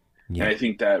do. And yeah, I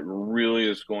think that really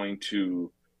is going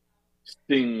to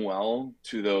sting well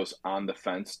to those on the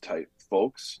fence type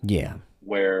folks yeah,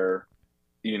 where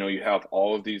you have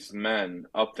all of these men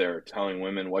up there telling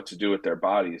women what to do with their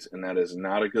bodies, and that is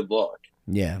not a good look.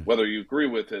 yeah, Whether you agree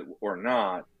with it or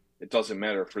not, it doesn't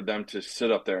matter for them to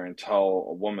sit up there and tell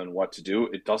a woman what to do.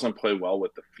 It doesn't play well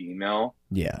with the female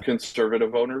yeah,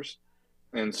 conservative voters.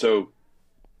 And so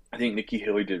I think Nikki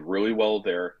Haley did really well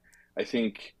there. I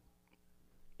think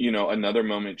another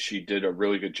moment she did a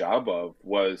really good job of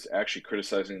was actually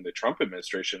criticizing the Trump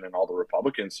administration and all the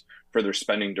Republicans for their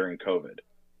spending during COVID,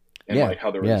 and yeah, like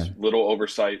how there yeah, was little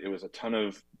oversight. It was a ton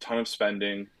of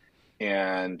spending,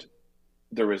 and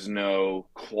there was no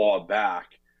claw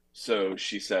back. So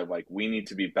she said, like, we need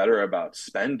to be better about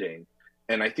spending.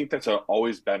 And I think that's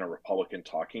always been a Republican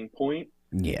talking point.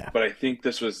 yeah, But I think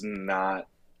this was not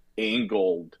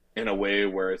angled in a way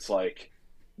where it's like,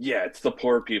 yeah, it's the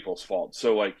poor people's fault.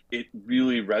 So like it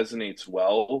really resonates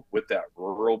well with that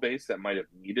rural base that might have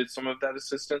needed some of that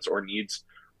assistance or needs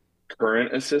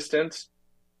current assistance,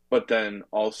 but then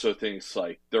also thinks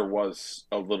like there was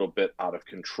a little bit out of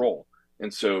control.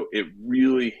 And so it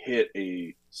really hit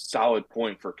a solid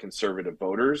point for conservative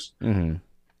voters. Hmm.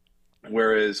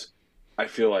 Whereas I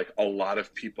feel like a lot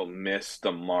of people miss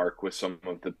the mark with some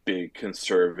of the big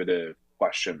conservative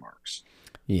question marks.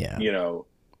 Yeah. You know,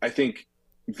 I think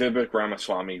Vivek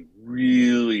Ramaswamy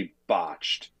really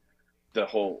botched the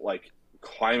whole like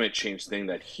climate change thing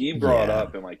that he brought Yeah.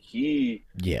 up, and like he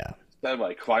Yeah. said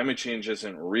like climate change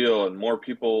isn't real and more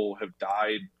people have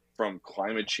died from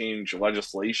climate change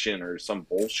legislation or some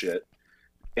bullshit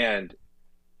and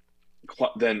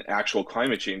than actual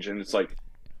climate change. And it's like,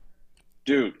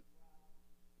 dude,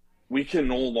 we can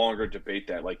no longer debate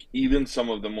that. Like, even some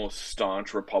of the most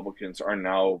staunch Republicans are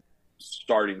now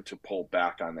starting to pull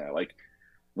back on that. Like,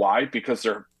 why? Because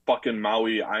their fucking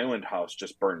Maui Island house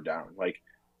just burned down. Like,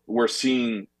 we're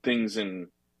seeing things in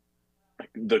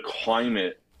the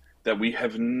climate that we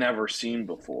have never seen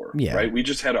before, Yeah. right? We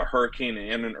just had a hurricane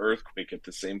and an earthquake at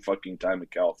the same fucking time in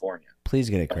California. Please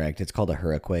get it correct. It's called a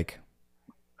hurricane.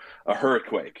 A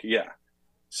hurricane, yeah.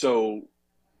 So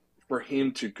for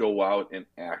him to go out and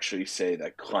actually say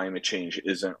that climate change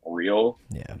isn't real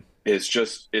Yeah. is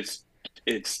just it's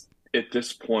at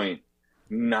this point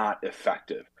not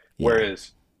effective. Yeah.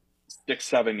 Whereas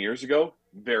 6-7 years ago,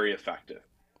 very effective.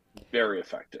 Very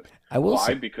effective. I will Why?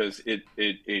 say, Because it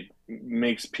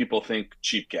makes people think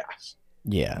cheap gas.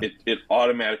 yeah. It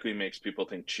automatically makes people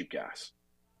think cheap gas.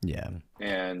 Yeah.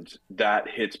 And that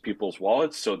hits people's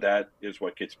wallets, so that is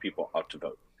what gets people out to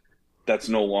vote. That's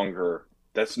no longer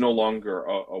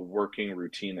a working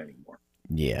routine anymore.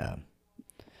 Yeah.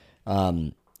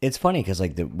 It's funny because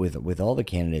like with all the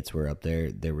candidates were up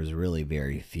there, there was really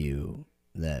very few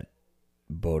that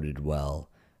voted well.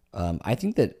 I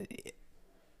think that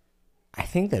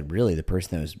really the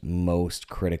person that was most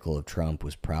critical of Trump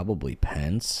was probably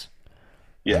Pence.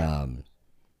 Yeah.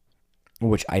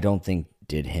 Which I don't think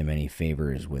did him any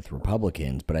favors with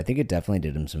Republicans, but I think it definitely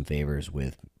did him some favors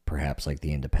with perhaps like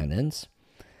the independents.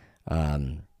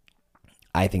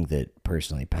 I think that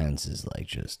personally Pence is like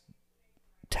just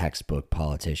textbook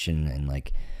politician and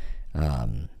like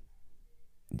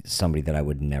somebody that I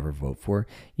would never vote for.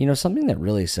 You know, something that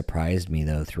really surprised me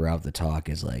though throughout the talk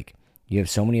is like you have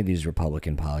so many of these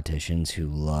Republican politicians who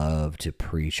love to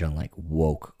preach on like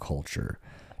woke culture.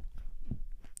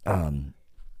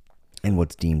 And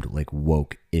what's deemed like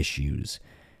woke issues.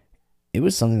 It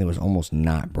was something that was almost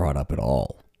not brought up at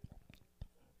all.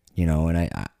 You know, and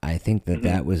I think that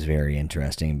that was very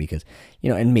interesting because,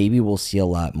 you know, and maybe we'll see a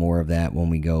lot more of that when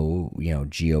we go, you know,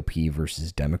 GOP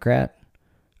versus Democrat.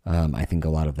 I think a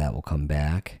lot of that will come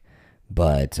back.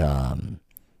 But,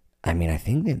 I mean, I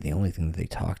think that the only thing that they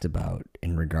talked about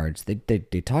in regards, they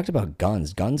talked about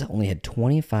guns. Guns only had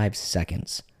 25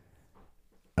 seconds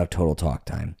of total talk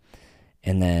time.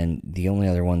 And then the only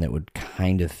other one that would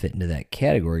kind of fit into that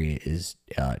category is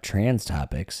trans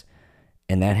topics,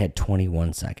 and that had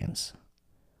 21 seconds.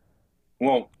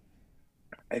 Well,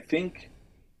 I think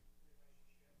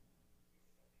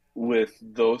with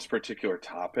those particular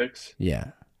topics,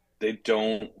 Yeah. they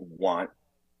don't want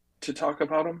to talk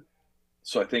about them.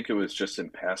 So I think it was just in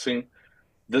passing.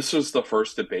 This was the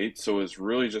first debate, so it was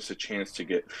really just a chance to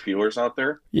get feelers out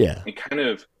there Yeah. and kind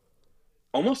of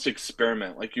almost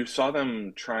experiment. Like you saw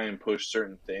them try and push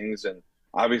certain things, and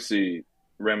obviously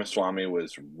Ramaswamy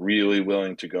was really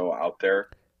willing to go out there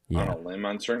on Yeah. a limb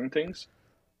on certain things.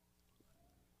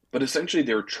 But essentially,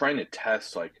 they were trying to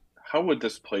test like how would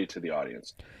this play to the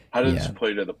audience? How does this Yeah.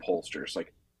 play to the pollsters?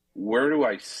 Like, where do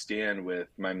I stand with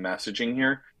my messaging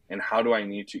here, and how do I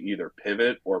need to either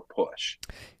pivot or push?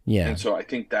 Yeah. And so I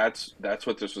think that's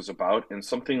what this was about, and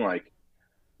something like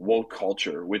woke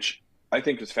culture, which I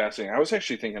think is fascinating. I was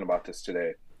actually thinking about this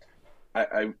today.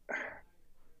 I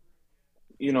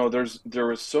you know, there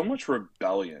was so much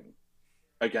rebellion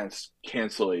against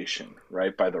cancellation,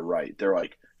 right, by the right. They're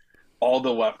like, all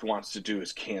the left wants to do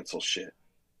is cancel shit.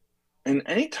 And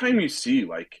anytime you see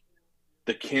like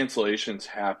the cancellations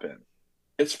happen,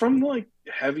 it's from like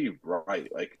heavy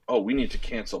right. Like, oh, we need to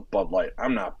cancel Bud Light.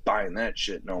 I'm not buying that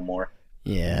shit no more.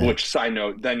 Yeah. Which, side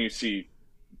note, then you see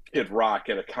Kid Rock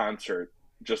at a concert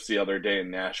just the other day in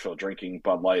Nashville drinking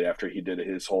Bud Light after he did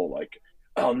his whole like,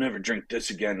 I'll never drink this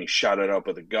again. He shot it up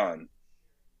with a gun.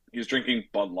 He was drinking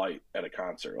Bud Light at a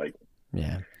concert. Like,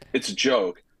 Yeah. it's a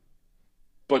joke.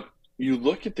 But you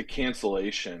look at the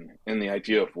cancellation and the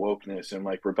idea of wokeness and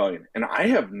like rebellion, and I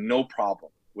have no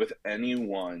problem with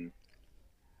anyone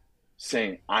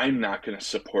saying I'm not going to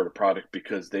support a product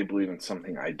because they believe in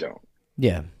something I don't.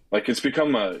 Yeah. Like it's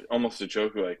become almost a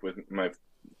joke. Like with my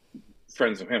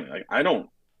friends and family, like I don't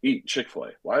eat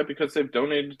Chick-fil-A. Why? Because they've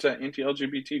donated to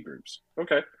anti-LGBT groups.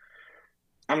 Okay,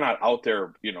 I'm not out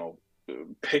there, you know,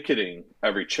 picketing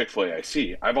every Chick-fil-A I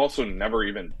see. I've also never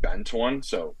even been to one,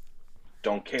 so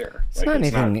don't care. It's not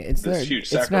anything. It's this not, huge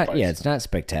it's sacrifice. not. Yeah, it's not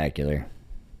spectacular.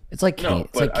 It's like No,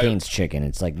 it's like Cane's chicken.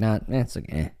 It's like not. It's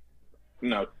like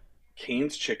No,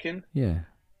 Cane's chicken. Yeah.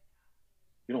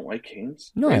 You don't like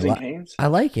Cane's? No, Raising Cane's? I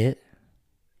like it.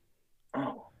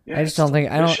 Oh, yeah. I just don't think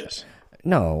delicious. I don't.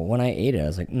 No, when I ate it, I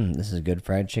was like, "This is good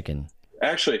fried chicken."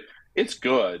 Actually, it's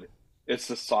good. It's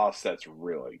the sauce that's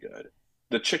really good.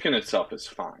 The chicken itself is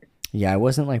fine. Yeah, I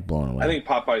wasn't like blown away. I think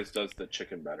Popeyes does the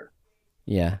chicken better.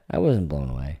 Yeah, I wasn't blown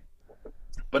away.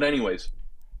 But anyways,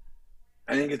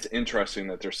 I think it's interesting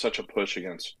that there's such a push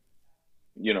against,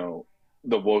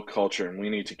 the woke culture and we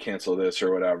need to cancel this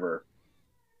or whatever.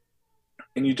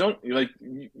 And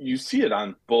you see it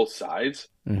on both sides,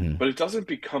 but it doesn't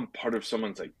become part of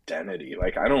someone's identity.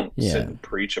 Like, I don't sit and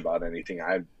preach about anything.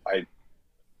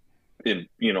 In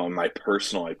my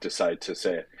personal life, decide to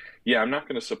say, yeah, I'm not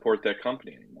going to support that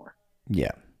company anymore.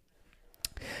 Yeah.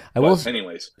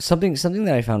 Anyways, something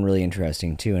that I found really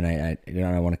interesting too, and I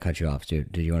don't want to cut you off too.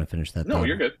 Did you want to finish that? No,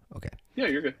 you're good. Okay. Yeah,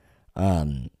 you're good.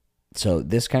 So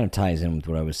this kind of ties in with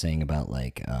what I was saying about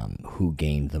who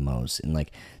gained the most, and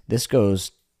this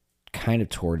goes kind of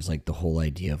towards the whole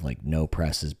idea of no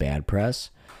press is bad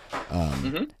press.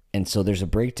 And so there's a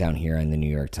breakdown here on the New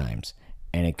York Times,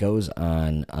 and it goes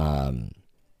on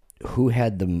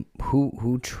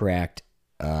who tracked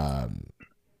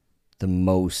the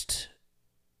most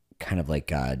kind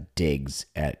of digs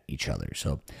at each other.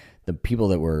 So the people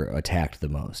that were attacked the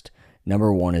most.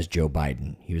 Number 1 is Joe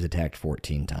Biden. He was attacked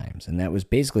 14 times. And that was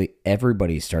basically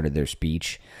everybody started their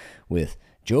speech with,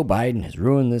 Joe Biden has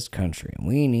ruined this country and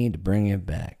we need to bring it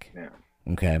back. Yeah.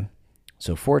 Okay.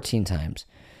 So 14 times.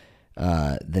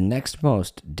 The next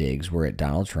most digs were at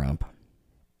Donald Trump,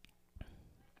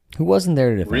 who wasn't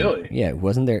there to defend. Really? Yeah,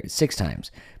 wasn't there 6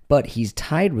 times. But he's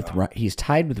tied with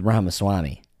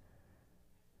Ramaswamy.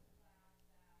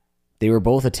 They were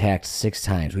both attacked 6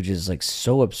 times, which is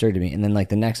so absurd to me. And then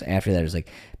the next after that is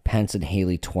Pence and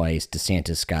Haley twice,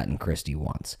 DeSantis, Scott, and Christie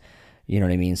once. You know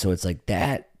what I mean? So it's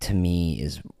that to me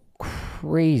is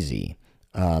crazy.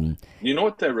 You know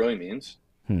what that really means?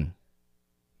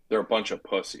 They're a bunch of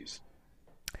pussies.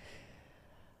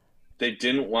 They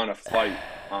didn't want to fight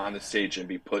on the stage and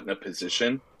be put in a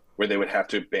position where they would have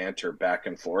to banter back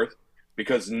and forth,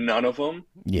 because none of them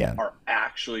are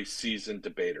actually seasoned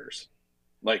debaters.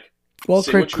 Well,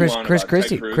 Chris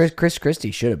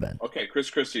Christie should have been. Okay, Chris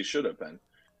Christie should have been.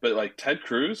 But Ted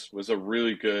Cruz was a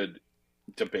really good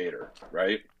debater,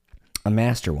 right? A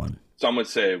master one. Some would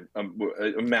say a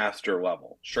master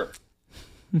level, sure.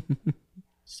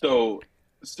 So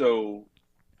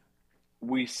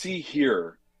we see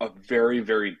here a very,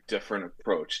 very different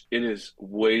approach. It is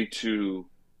way too,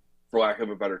 for lack of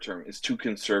a better term, it's too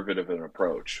conservative an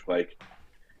approach.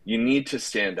 You need to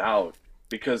stand out,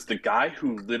 because the guy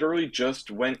who literally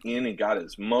just went in and got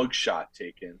his mugshot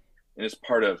taken and is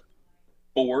part of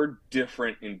 4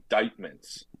 different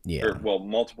indictments. Yeah.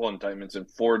 Multiple indictments in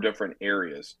 4 different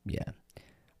areas. Yeah.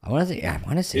 I want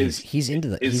to say he's into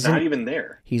the. It's not even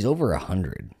there. He's over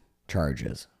 100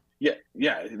 charges.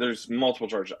 Yeah. There's multiple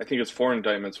charges. I think it's 4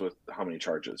 indictments with how many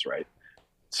charges, right?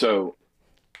 So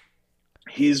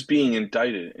he's being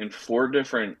indicted in 4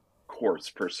 different courts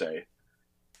per se.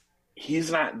 He's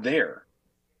not there.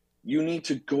 You need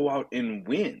to go out and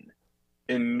win.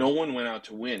 And no one went out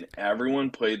to win. Everyone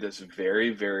played this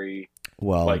very, very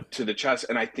to the chest.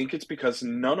 And I think it's because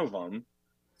none of them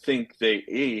think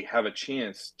they have a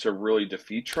chance to really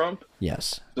defeat Trump.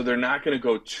 Yes. So they're not going to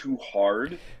go too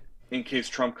hard in case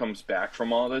Trump comes back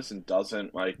from all this and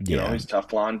doesn't he's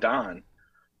Teflon Don.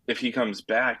 If he comes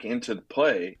back into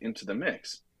the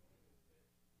mix,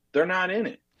 they're not in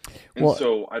it. And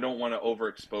so I don't want to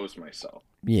overexpose myself.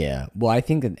 Yeah. Well, I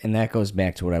think that, and that goes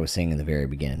back to what I was saying in the very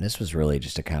beginning. This was really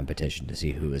just a competition to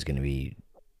see who was going to be,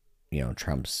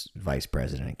 Trump's vice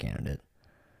president candidate.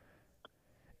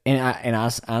 And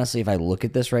honestly, if I look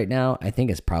at this right now, I think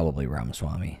it's probably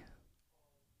Ramaswamy.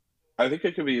 I think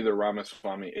it could be either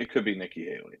Ramaswamy. It could be Nikki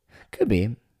Haley. Could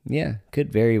be. Yeah.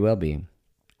 Could very well be.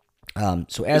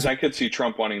 So as I could see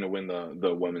Trump wanting to win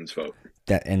the women's vote.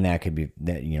 That could be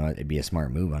that, it'd be a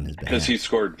smart move on his behalf. Because he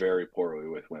scored very poorly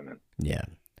with women. Yeah.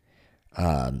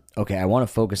 Okay, I want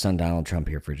to focus on Donald Trump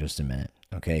here for just a minute.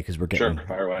 Okay, because we're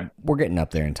getting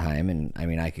up there in time, and I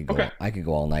mean I could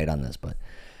go all night on this, but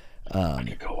I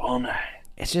could go all night.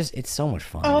 It's so much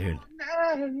fun, dude.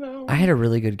 I had a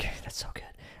really good. That's so good.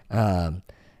 I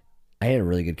had a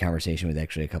really good conversation with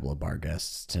actually a couple of bar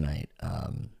guests tonight.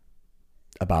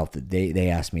 About they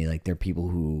asked me, there are people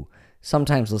who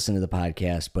sometimes listen to the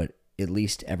podcast, but at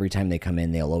least every time they come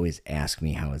in, they'll always ask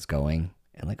me how it's going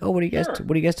and like, oh, what are you guys Sure.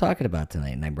 what are you guys talking about tonight?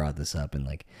 And I brought this up, and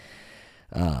like,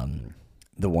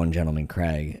 the one gentleman,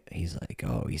 Craig, he's like,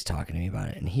 oh, he's talking to me about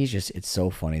it, and he's just, it's so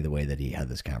funny the way that he had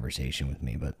this conversation with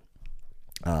me, but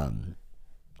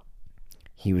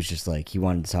he was just like, he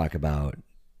wanted to talk about,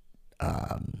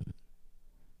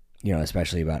 you know,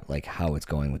 especially about like how it's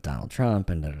going with Donald Trump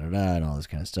and and all this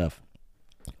kind of stuff.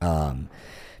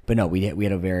 But no, we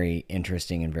had a very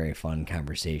interesting and very fun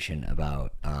conversation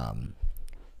about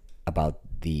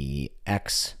the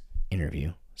X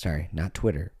interview. Sorry, not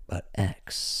Twitter, but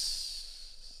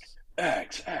X.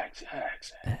 X.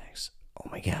 X. Oh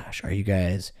my gosh, are you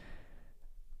guys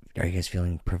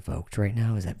feeling provoked right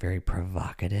now? Is that very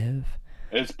provocative?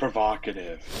 It's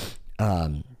provocative.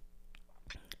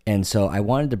 And so I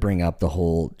wanted to bring up the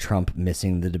whole Trump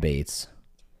missing the debates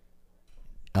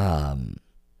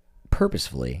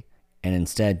purposefully, and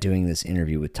instead doing this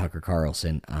interview with Tucker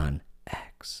Carlson on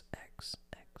X.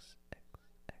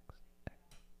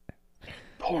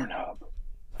 Pornhub.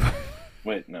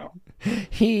 Wait, no.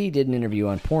 He did an interview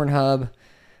on Pornhub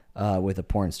with a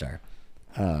porn star.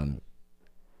 And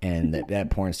that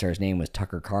porn star's name was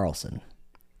Tucker Carlson.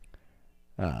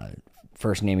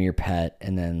 First name of your pet,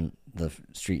 and then the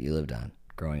street you lived on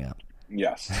growing up.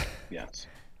 Yes.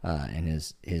 And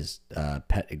his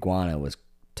pet iguana was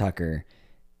Tucker.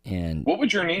 And What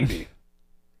would your name be?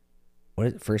 what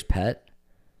is it, first pet?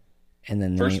 And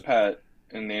then First pet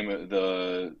and name of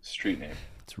the street name.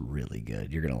 it's really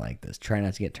good. You're gonna like this. Try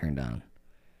not to get turned on.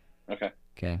 Okay.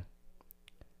 Okay.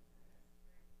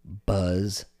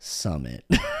 Buzz Summit.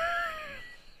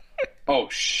 Oh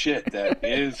shit, that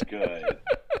is good.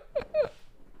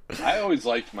 I always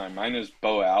liked mine is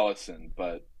Bo Allison,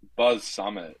 but Buzz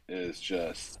Summit is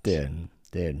just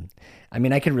Dude. I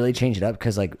mean, I could really change it up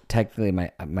because, like, technically,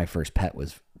 my first pet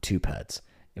was two pets.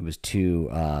 It was two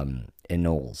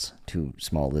anoles, two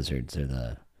small lizards. They're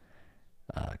the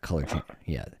color change.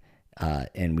 Yeah.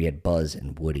 And we had Buzz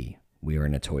and Woody. We were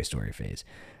in a Toy Story phase.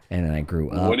 And then I grew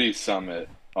up. Woody Summit.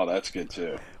 Oh, that's good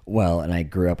too. Well, and I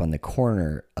grew up on the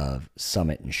corner of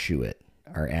Summit and Shuett.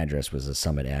 Our address was a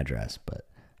Summit address, but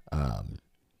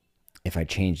if I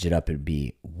changed it up, it'd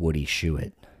be Woody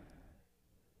Shuett.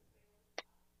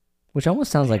 Which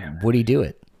almost sounds like Woody Do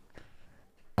It.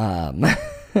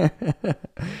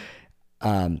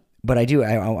 But I do.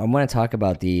 I want to talk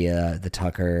about the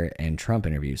Tucker and Trump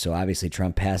interview. So obviously,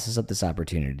 Trump passes up this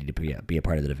opportunity to be a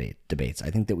part of the debates.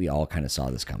 I think that we all kind of saw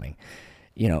this coming,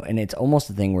 you know. And it's almost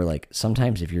a thing where, like,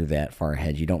 sometimes if you're that far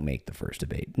ahead, you don't make the first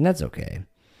debate, and that's okay.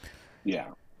 Yeah.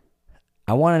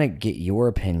 I want to get your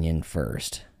opinion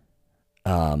first,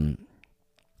 and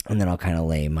then I'll kind of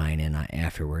lay mine in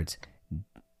afterwards.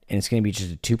 And it's going to be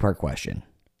just a two-part question.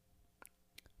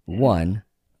 One,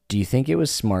 do you think it was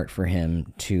smart for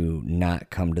him to not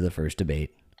come to the first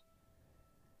debate?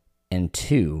 And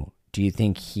two, do you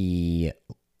think he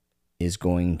is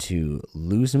going to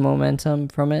lose momentum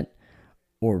from it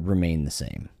or remain the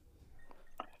same?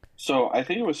 So I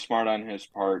think it was smart on his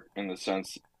part in the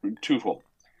sense twofold.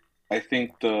 I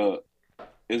think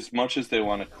as much as they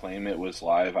want to claim it was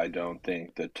live, I don't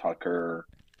think the Tucker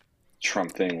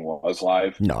Trump thing was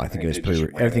live. No, I think it was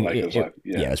live.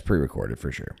 Yeah, it's pre-recorded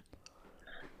for sure.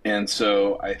 And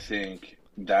so I think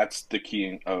that's the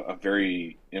key, a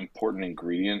very important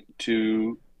ingredient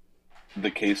to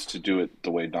the case to do it the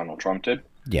way Donald Trump did.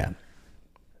 Yeah.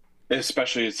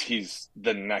 Especially as he's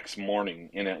the next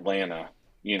morning in Atlanta,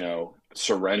 you know,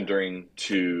 surrendering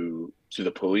to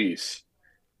the police.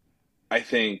 I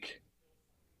think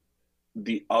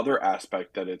the other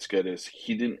aspect that it's good is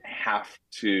he didn't have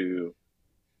to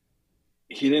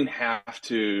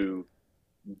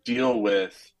deal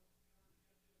with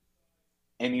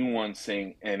anyone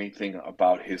saying anything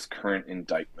about his current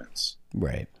indictments.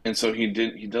 Right. And so he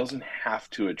doesn't have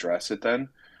to address it then,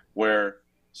 where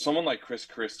someone like Chris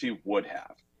Christie would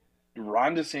have.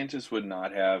 Ron DeSantis would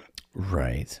not have.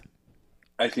 Right.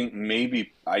 I think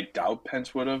I doubt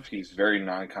Pence would have. He's very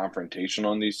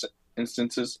non-confrontational in these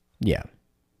instances. Yeah.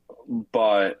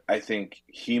 But I think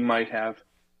he might have.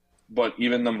 But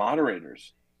even the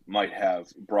moderators might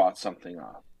have brought something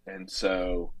up. And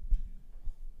so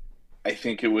I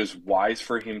think it was wise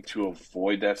for him to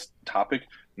avoid that topic,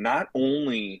 not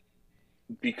only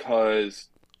because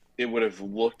it would have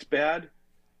looked bad,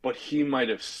 but he might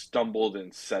have stumbled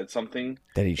and said something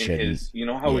that he shouldn't. You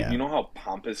know how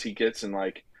pompous he gets and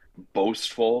like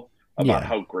boastful about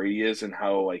how great he is and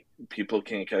how like people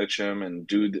can't catch him and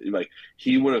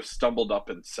he would have stumbled up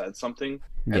and said something,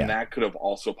 and that could have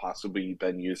also possibly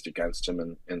been used against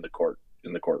him in the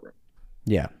courtroom.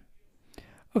 Yeah.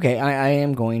 Okay, I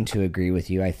am going to agree with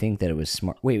you. I think that it was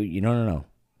smart. Wait, no.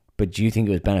 But do you think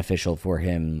it was beneficial for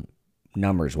him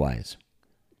numbers wise,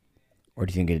 or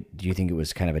do you think it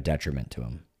was kind of a detriment to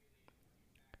him?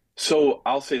 So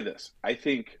I'll say this. I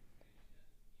think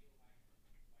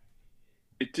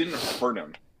it didn't hurt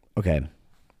him. Okay,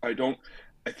 I don't,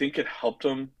 I think it helped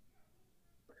him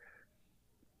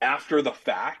after the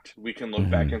fact. We can look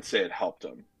back and say it helped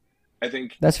him. I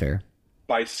think that's fair.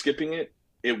 by skipping it,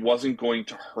 it wasn't going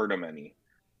to hurt him any.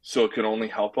 So it could only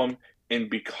help him. And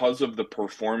because of the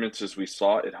performances we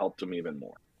saw, it helped him even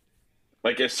more.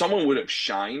 Like if someone would have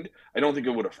shined, I don't think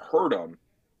it would have hurt him.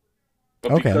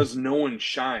 But Okay. because no one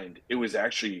shined, it was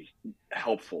actually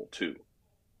helpful too.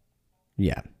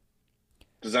 Yeah.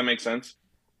 Does that make sense?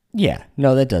 Yeah,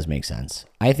 no, that does make sense.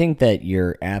 I think that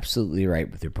you're absolutely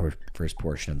right with your first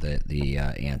portion of the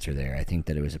answer there. I think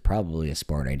that it was probably a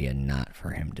smart idea not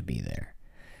for him to be there.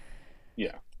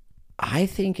 Yeah. I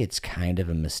think it's kind of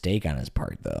a mistake on his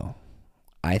part, though.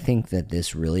 I think that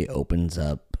this really opens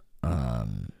up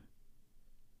an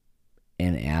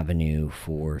avenue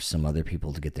for some other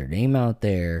people to get their name out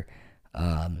there.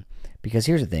 Because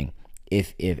here's the thing: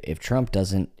 if Trump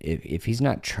doesn't, if he's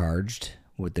not charged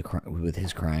with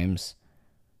his crimes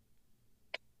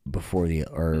before the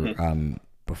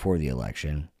before the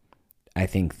election, I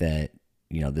think that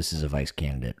this is a vice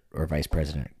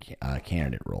president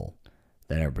candidate role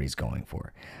that everybody's going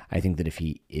for. I think that if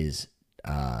he is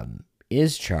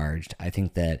charged, I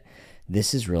think that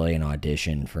this is really an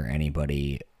audition for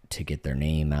anybody to get their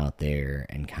name out there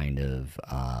and kind of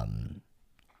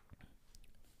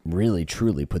really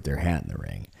truly put their hat in the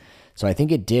ring. So I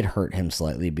think it did hurt him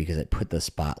slightly because it put the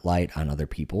spotlight on other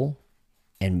people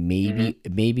and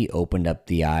maybe opened up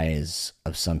the eyes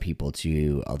of some people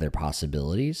to other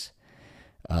possibilities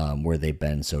where they've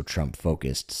been so Trump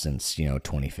focused since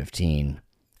 2015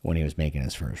 when he was making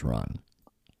his first run.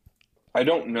 I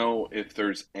don't know if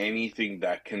there's anything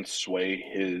that can sway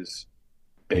his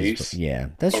base. Yeah,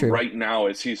 that's but true. Right now,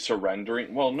 as he's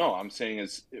surrendering, well, no, I'm saying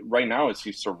is right now as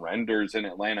he surrenders in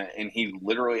Atlanta and he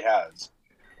literally has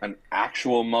an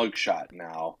actual mugshot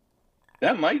now,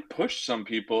 that might push some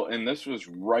people. And this was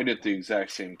right at the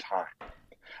exact same time.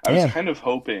 I was kind of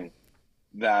hoping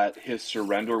that his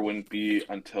surrender wouldn't be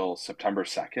until September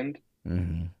 2nd,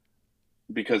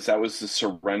 because that was the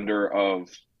surrender of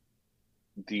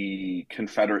the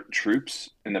Confederate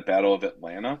troops in the Battle of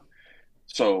Atlanta.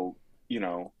 So,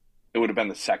 it would have been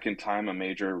the second time a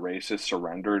major racist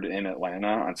surrendered in Atlanta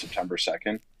on September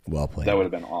 2nd. Well played. That would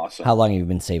have been awesome. How long have you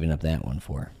been saving up that one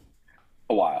for?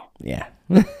 A while. Yeah.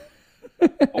 A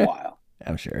while.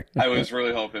 I'm sure. I was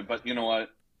really hoping, but you know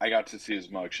what? I got to see his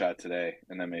mugshot today,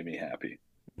 and that made me happy.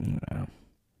 Oh,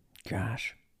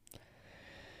 gosh.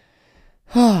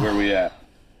 Where are we at?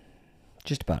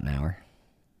 Just about an hour.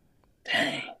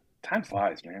 Dang. Time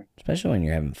flies, man. Especially when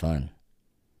you're having fun.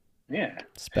 Yeah.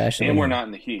 Especially and we're not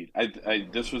in the heat.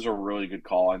 This was a really good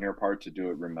call on your part to do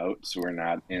it remote, so we're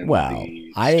not in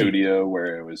the studio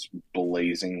where it was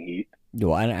blazing heat.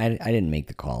 Well, I didn't make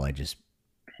the call. I just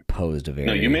posed a very...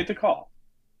 No, you made the call.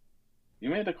 You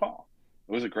made the call.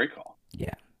 It was a great call.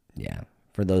 Yeah. Yeah.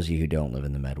 For those of you who don't live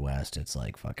in the Midwest, it's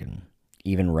like fucking...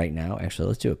 Even right now, actually,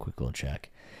 let's do a quick little check.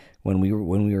 When we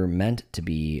were meant to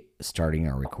be starting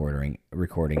our recording,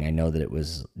 I know that it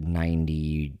was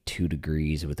 92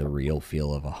 degrees with a real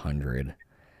feel of 100.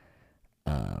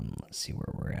 Let's see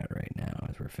where we're at right now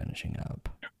as we're finishing up.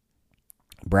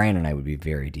 Brian and I would be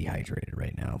very dehydrated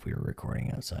right now if we were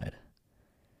recording outside.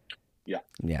 Yeah.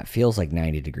 Yeah, it feels like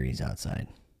 90 degrees outside.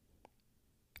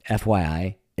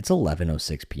 FYI, it's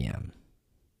 11:06 p.m.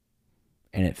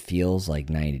 And it feels like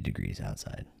 90 degrees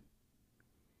outside.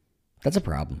 That's a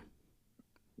problem.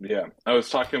 Yeah, I was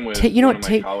talking with one of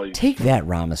my colleagues. Take that,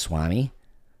 Ramaswamy.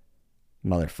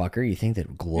 Motherfucker, you think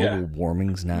that global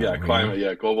warming's not real?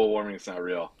 Climate, global warming is not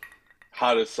real.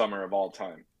 Hottest summer of all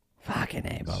time. Fucking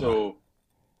A, Bubba. So,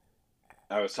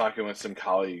 I was talking with some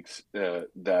colleagues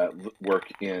that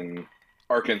work in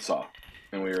Arkansas,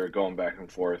 and we were going back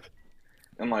and forth.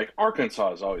 And, like, Arkansas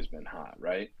has always been hot,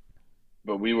 right?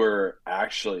 But we were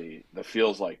actually, the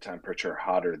feels like temperature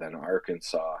hotter than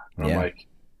Arkansas. And I'm like,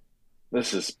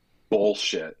 this is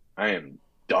bullshit. I am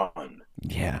done.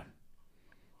 Yeah.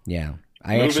 Yeah.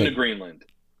 Moving to Greenland.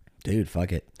 Dude,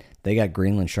 fuck it. They got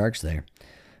Greenland sharks there.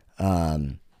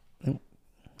 Hold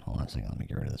on a second. Let me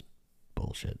get rid of this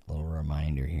bullshit. Little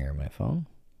reminder here on my phone.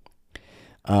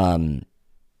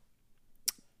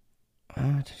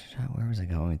 Where was I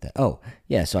going with that? Oh,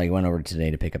 yeah. So I went over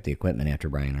today to pick up the equipment after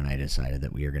Brian and I decided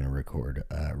that we were going to record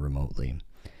remotely.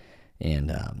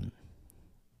 And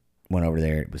went over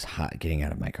there. It was hot getting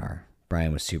out of my car.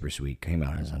 Brian was super sweet. Came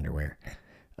out in his underwear.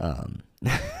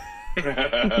 He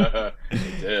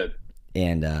did.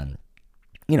 And,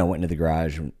 went into the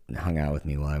garage and hung out with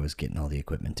me while I was getting all the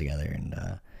equipment together. And,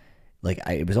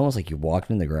 it was almost like you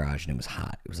walked in the garage and it was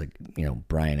hot. It was like,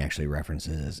 Brian actually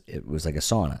references it was like a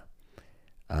sauna.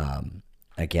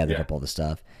 I gathered up all the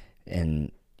stuff.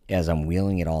 And as I'm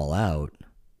wheeling it all out,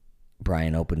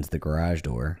 Brian opens the garage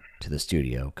door to the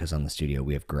studio, because on the studio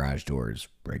we have garage doors,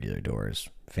 regular doors,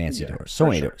 fancy doors, so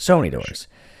many doors.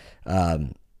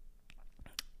 And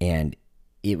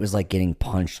it was like getting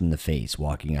punched in the face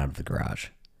walking out of the garage.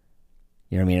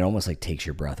 You know what I mean? It almost like takes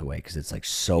your breath away because it's like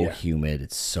so humid,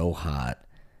 it's so hot.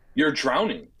 You're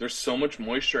drowning. There's so much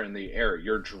moisture in the air.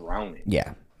 You're drowning.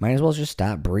 Yeah, might as well just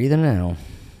stop breathing now.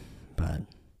 But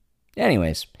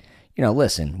anyways,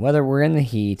 listen, whether we're in the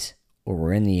heat or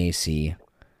we're in the AC,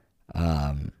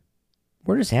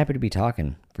 we're just happy to be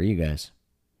talking for you guys.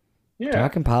 Yeah.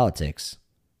 Talking politics.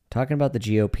 Talking about the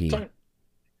GOP.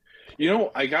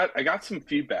 I got some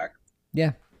feedback.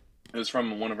 Yeah. It was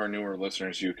from one of our newer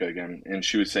listeners, Yuka, again, and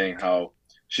she was saying how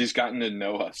she's gotten to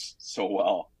know us so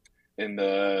well in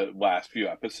the last few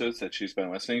episodes that she's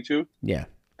been listening to. Yeah.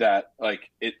 That,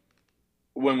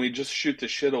 when we just shoot the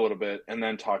shit a little bit and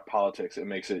then talk politics, it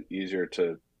makes it easier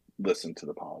to listen to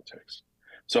the politics.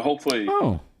 So hopefully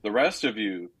the rest of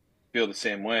you feel the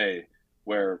same way,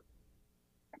 where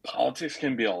politics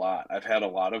can be a lot. I've had a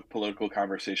lot of political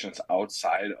conversations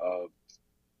outside of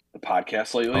the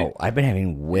podcast lately. Oh, I've been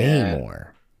having way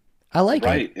more. I like it.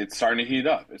 Right. It's starting to heat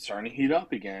up. It's starting to heat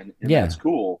up again. And that's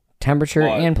cool. Temperature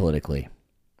and politically.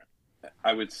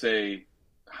 I would say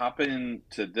hop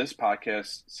into this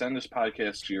podcast, send this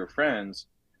podcast to your friends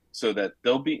so that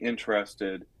they'll be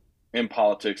interested in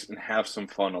politics and have some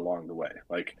fun along the way.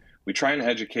 We try and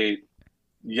educate.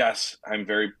 Yes, I'm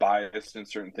very biased in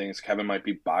certain things. Kevin might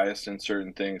be biased in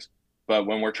certain things. But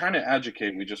when we're trying to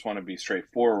educate, we just want to be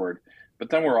straightforward. But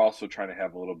then we're also trying to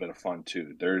have a little bit of fun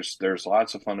too. There's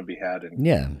lots of fun to be had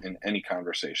in any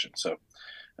conversation. So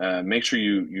make sure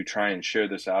you try and share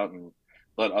this out and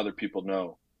let other people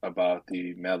know about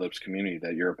the Mad Libs community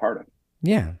that you're a part of.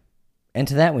 Yeah. And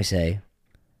to that we say,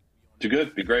 do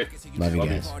good, be great. Love you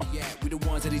guys. We the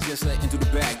ones that he just let into the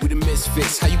bag. We the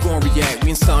misfits. How you gonna react? We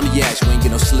insomniacs. We ain't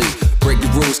get no sleep. Break the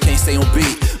rules, can't stay on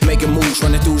beat. Making moves,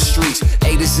 running through the streets.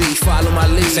 A to Z, follow my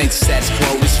lead. This ain't the status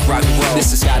quo. This is rock and roll. This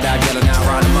is Skydive yelling out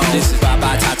Geronimo. This is bye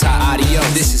bye ta ta audio.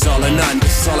 This is all or none.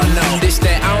 This is all I know. This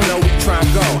that I don't know. We try and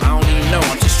go. I don't even know.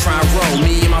 I'm just trying to roll.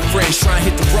 Me and my friends trying to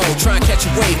hit the road. Trying to catch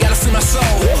a wave. Gotta free my soul.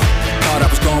 Thought I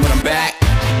was gone, but I'm back.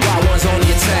 Wild ones on the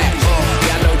attack.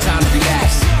 Got no time to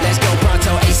relax. Let's go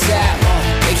pronto ASAP.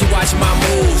 Make you watch my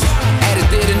moves. At a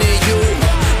theater near you.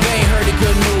 They ain't heard a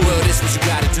good news. Well, this what you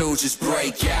gotta do. Just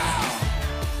break out.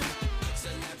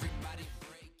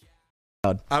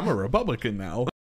 I'm a Republican now.